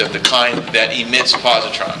nucleus of the kind that emits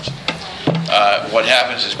positrons. What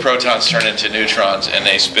happens is protons turn into neutrons and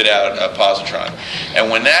they spit out a positron.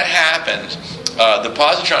 And when that happens, the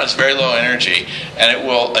positron is very low energy and it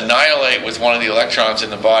will annihilate with one of the electrons in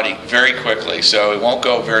the body very quickly, so it won't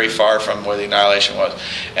go very far from where the annihilation was.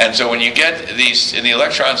 And so when you get these, and the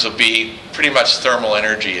electrons will be pretty much thermal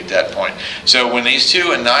energy at that point. So when these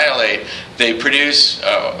two annihilate, they produce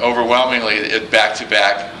overwhelmingly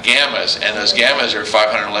back-to-back gammas, and those gammas are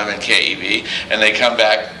 511 keV, and they come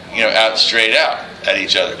back, out straight out at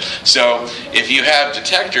each other. So if you have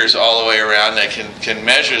detectors all the way around that can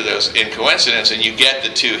measure those in coincidence, and you get the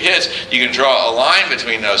two hits, you can draw a line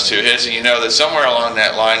between those two hits, and you know that somewhere along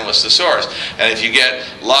that line was the source. And if you get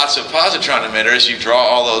lots of positron emitters, you draw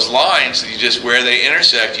all those lines, you just, where they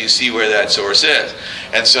intersect, you see where that source is.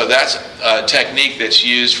 And so that's a technique that's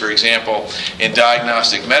used, for example, in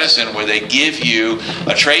diagnostic medicine, where they give you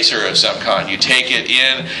a tracer of some kind. You take it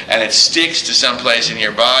in, and it sticks to some place in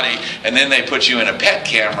your body, and then they put you in a PET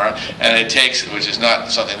camera, and it takes, which is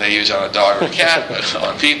not something they use on a dog or a cat, but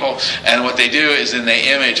on people, and what they do is then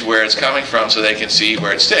they image where it's coming from so they can see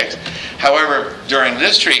where it sticks. However, during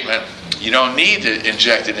this treatment, you don't need to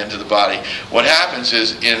inject it into the body. What happens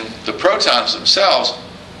is, in the protons themselves,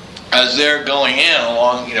 as they're going in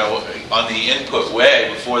along, on the input way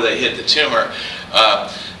before they hit the tumor,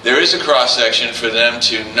 there is a cross-section for them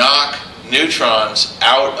to knock neutrons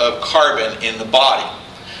out of carbon in the body.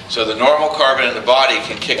 So the normal carbon in the body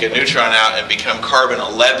can kick a neutron out and become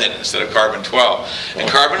carbon-11 instead of carbon-12. And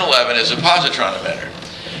carbon-11 is a positron emitter.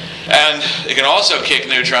 And it can also kick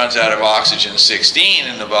neutrons out of oxygen-16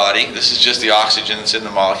 in the body. This is just the oxygen that's in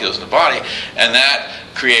the molecules in the body. And that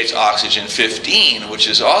creates oxygen-15, which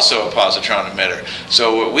is also a positron emitter.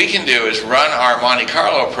 So what we can do is run our Monte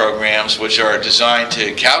Carlo programs, which are designed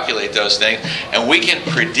to calculate those things, and we can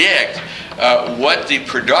predict what the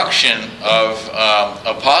production of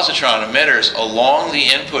positron emitters along the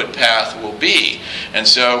input path will be. And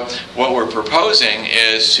so what we're proposing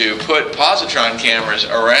is to put positron cameras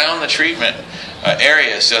around the treatment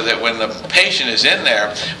area, so that when the patient is in there,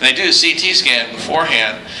 when they do a CT scan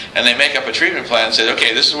beforehand and they make up a treatment plan and say,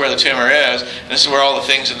 okay, this is where the tumor is, and this is where all the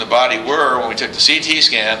things in the body were when we took the CT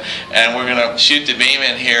scan, and we're going to shoot the beam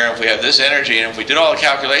in here, and if we have this energy, and if we did all the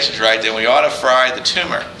calculations right, then we ought to fry the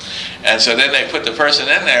tumor. And so then they put the person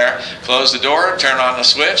in there, close the door, turn on the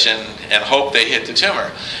switch, and hope they hit the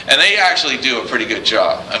tumor. And they actually do a pretty good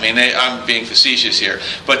job. I mean, I'm being facetious here.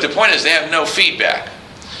 But the point is, they have no feedback.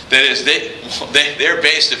 That is, they're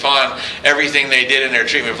based upon everything they did in their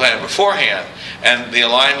treatment plan beforehand, and the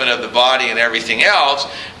alignment of the body and everything else.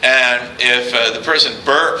 And if the person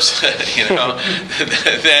burps,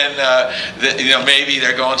 then maybe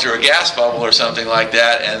they're going through a gas bubble or something like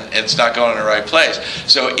that, and it's not going in the right place.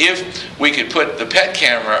 So if we could put the PET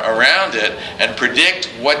camera around it and predict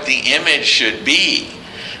what the image should be,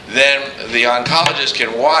 then the oncologist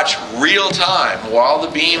can watch real time while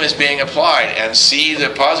the beam is being applied and see the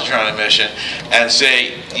positron emission and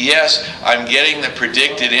say, yes, I'm getting the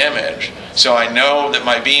predicted image, so I know that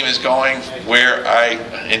my beam is going where I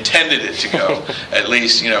intended it to go, at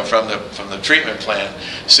least from the treatment plan.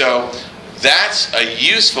 So that's a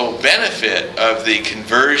useful benefit of the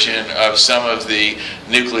conversion of some of the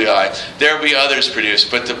nuclei. There will be others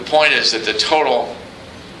produced, but the point is that the total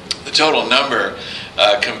number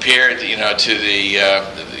compared, to the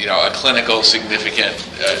a clinical significant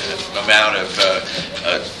amount of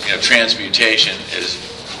transmutation is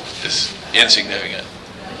insignificant.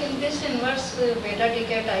 In this inverse beta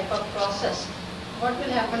decay type of process, what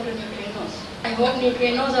will happen to neutrinos? I hope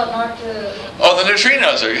neutrinos are not. Oh, the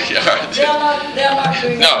neutrinos are. They are not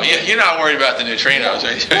doing. No, you're not worried about the neutrinos,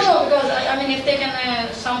 right? No, because I mean, if they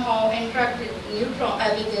can somehow interact with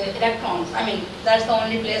with the electrons, I mean, that's the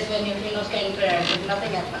only place where neutrinos can interact. If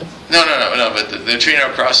nothing happens. No. But the neutrino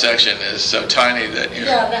cross section is so tiny that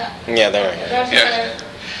That's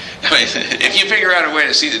I mean, if you figure out a way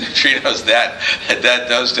to see the neutrinos at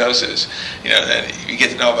those doses, then you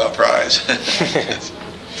get the Nobel Prize.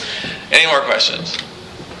 Any more questions?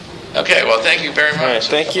 Okay, well, thank you very much. All right,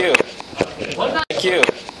 thank you. Thank you.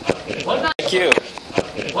 Thank you.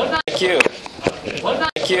 Thank you.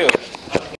 Thank you.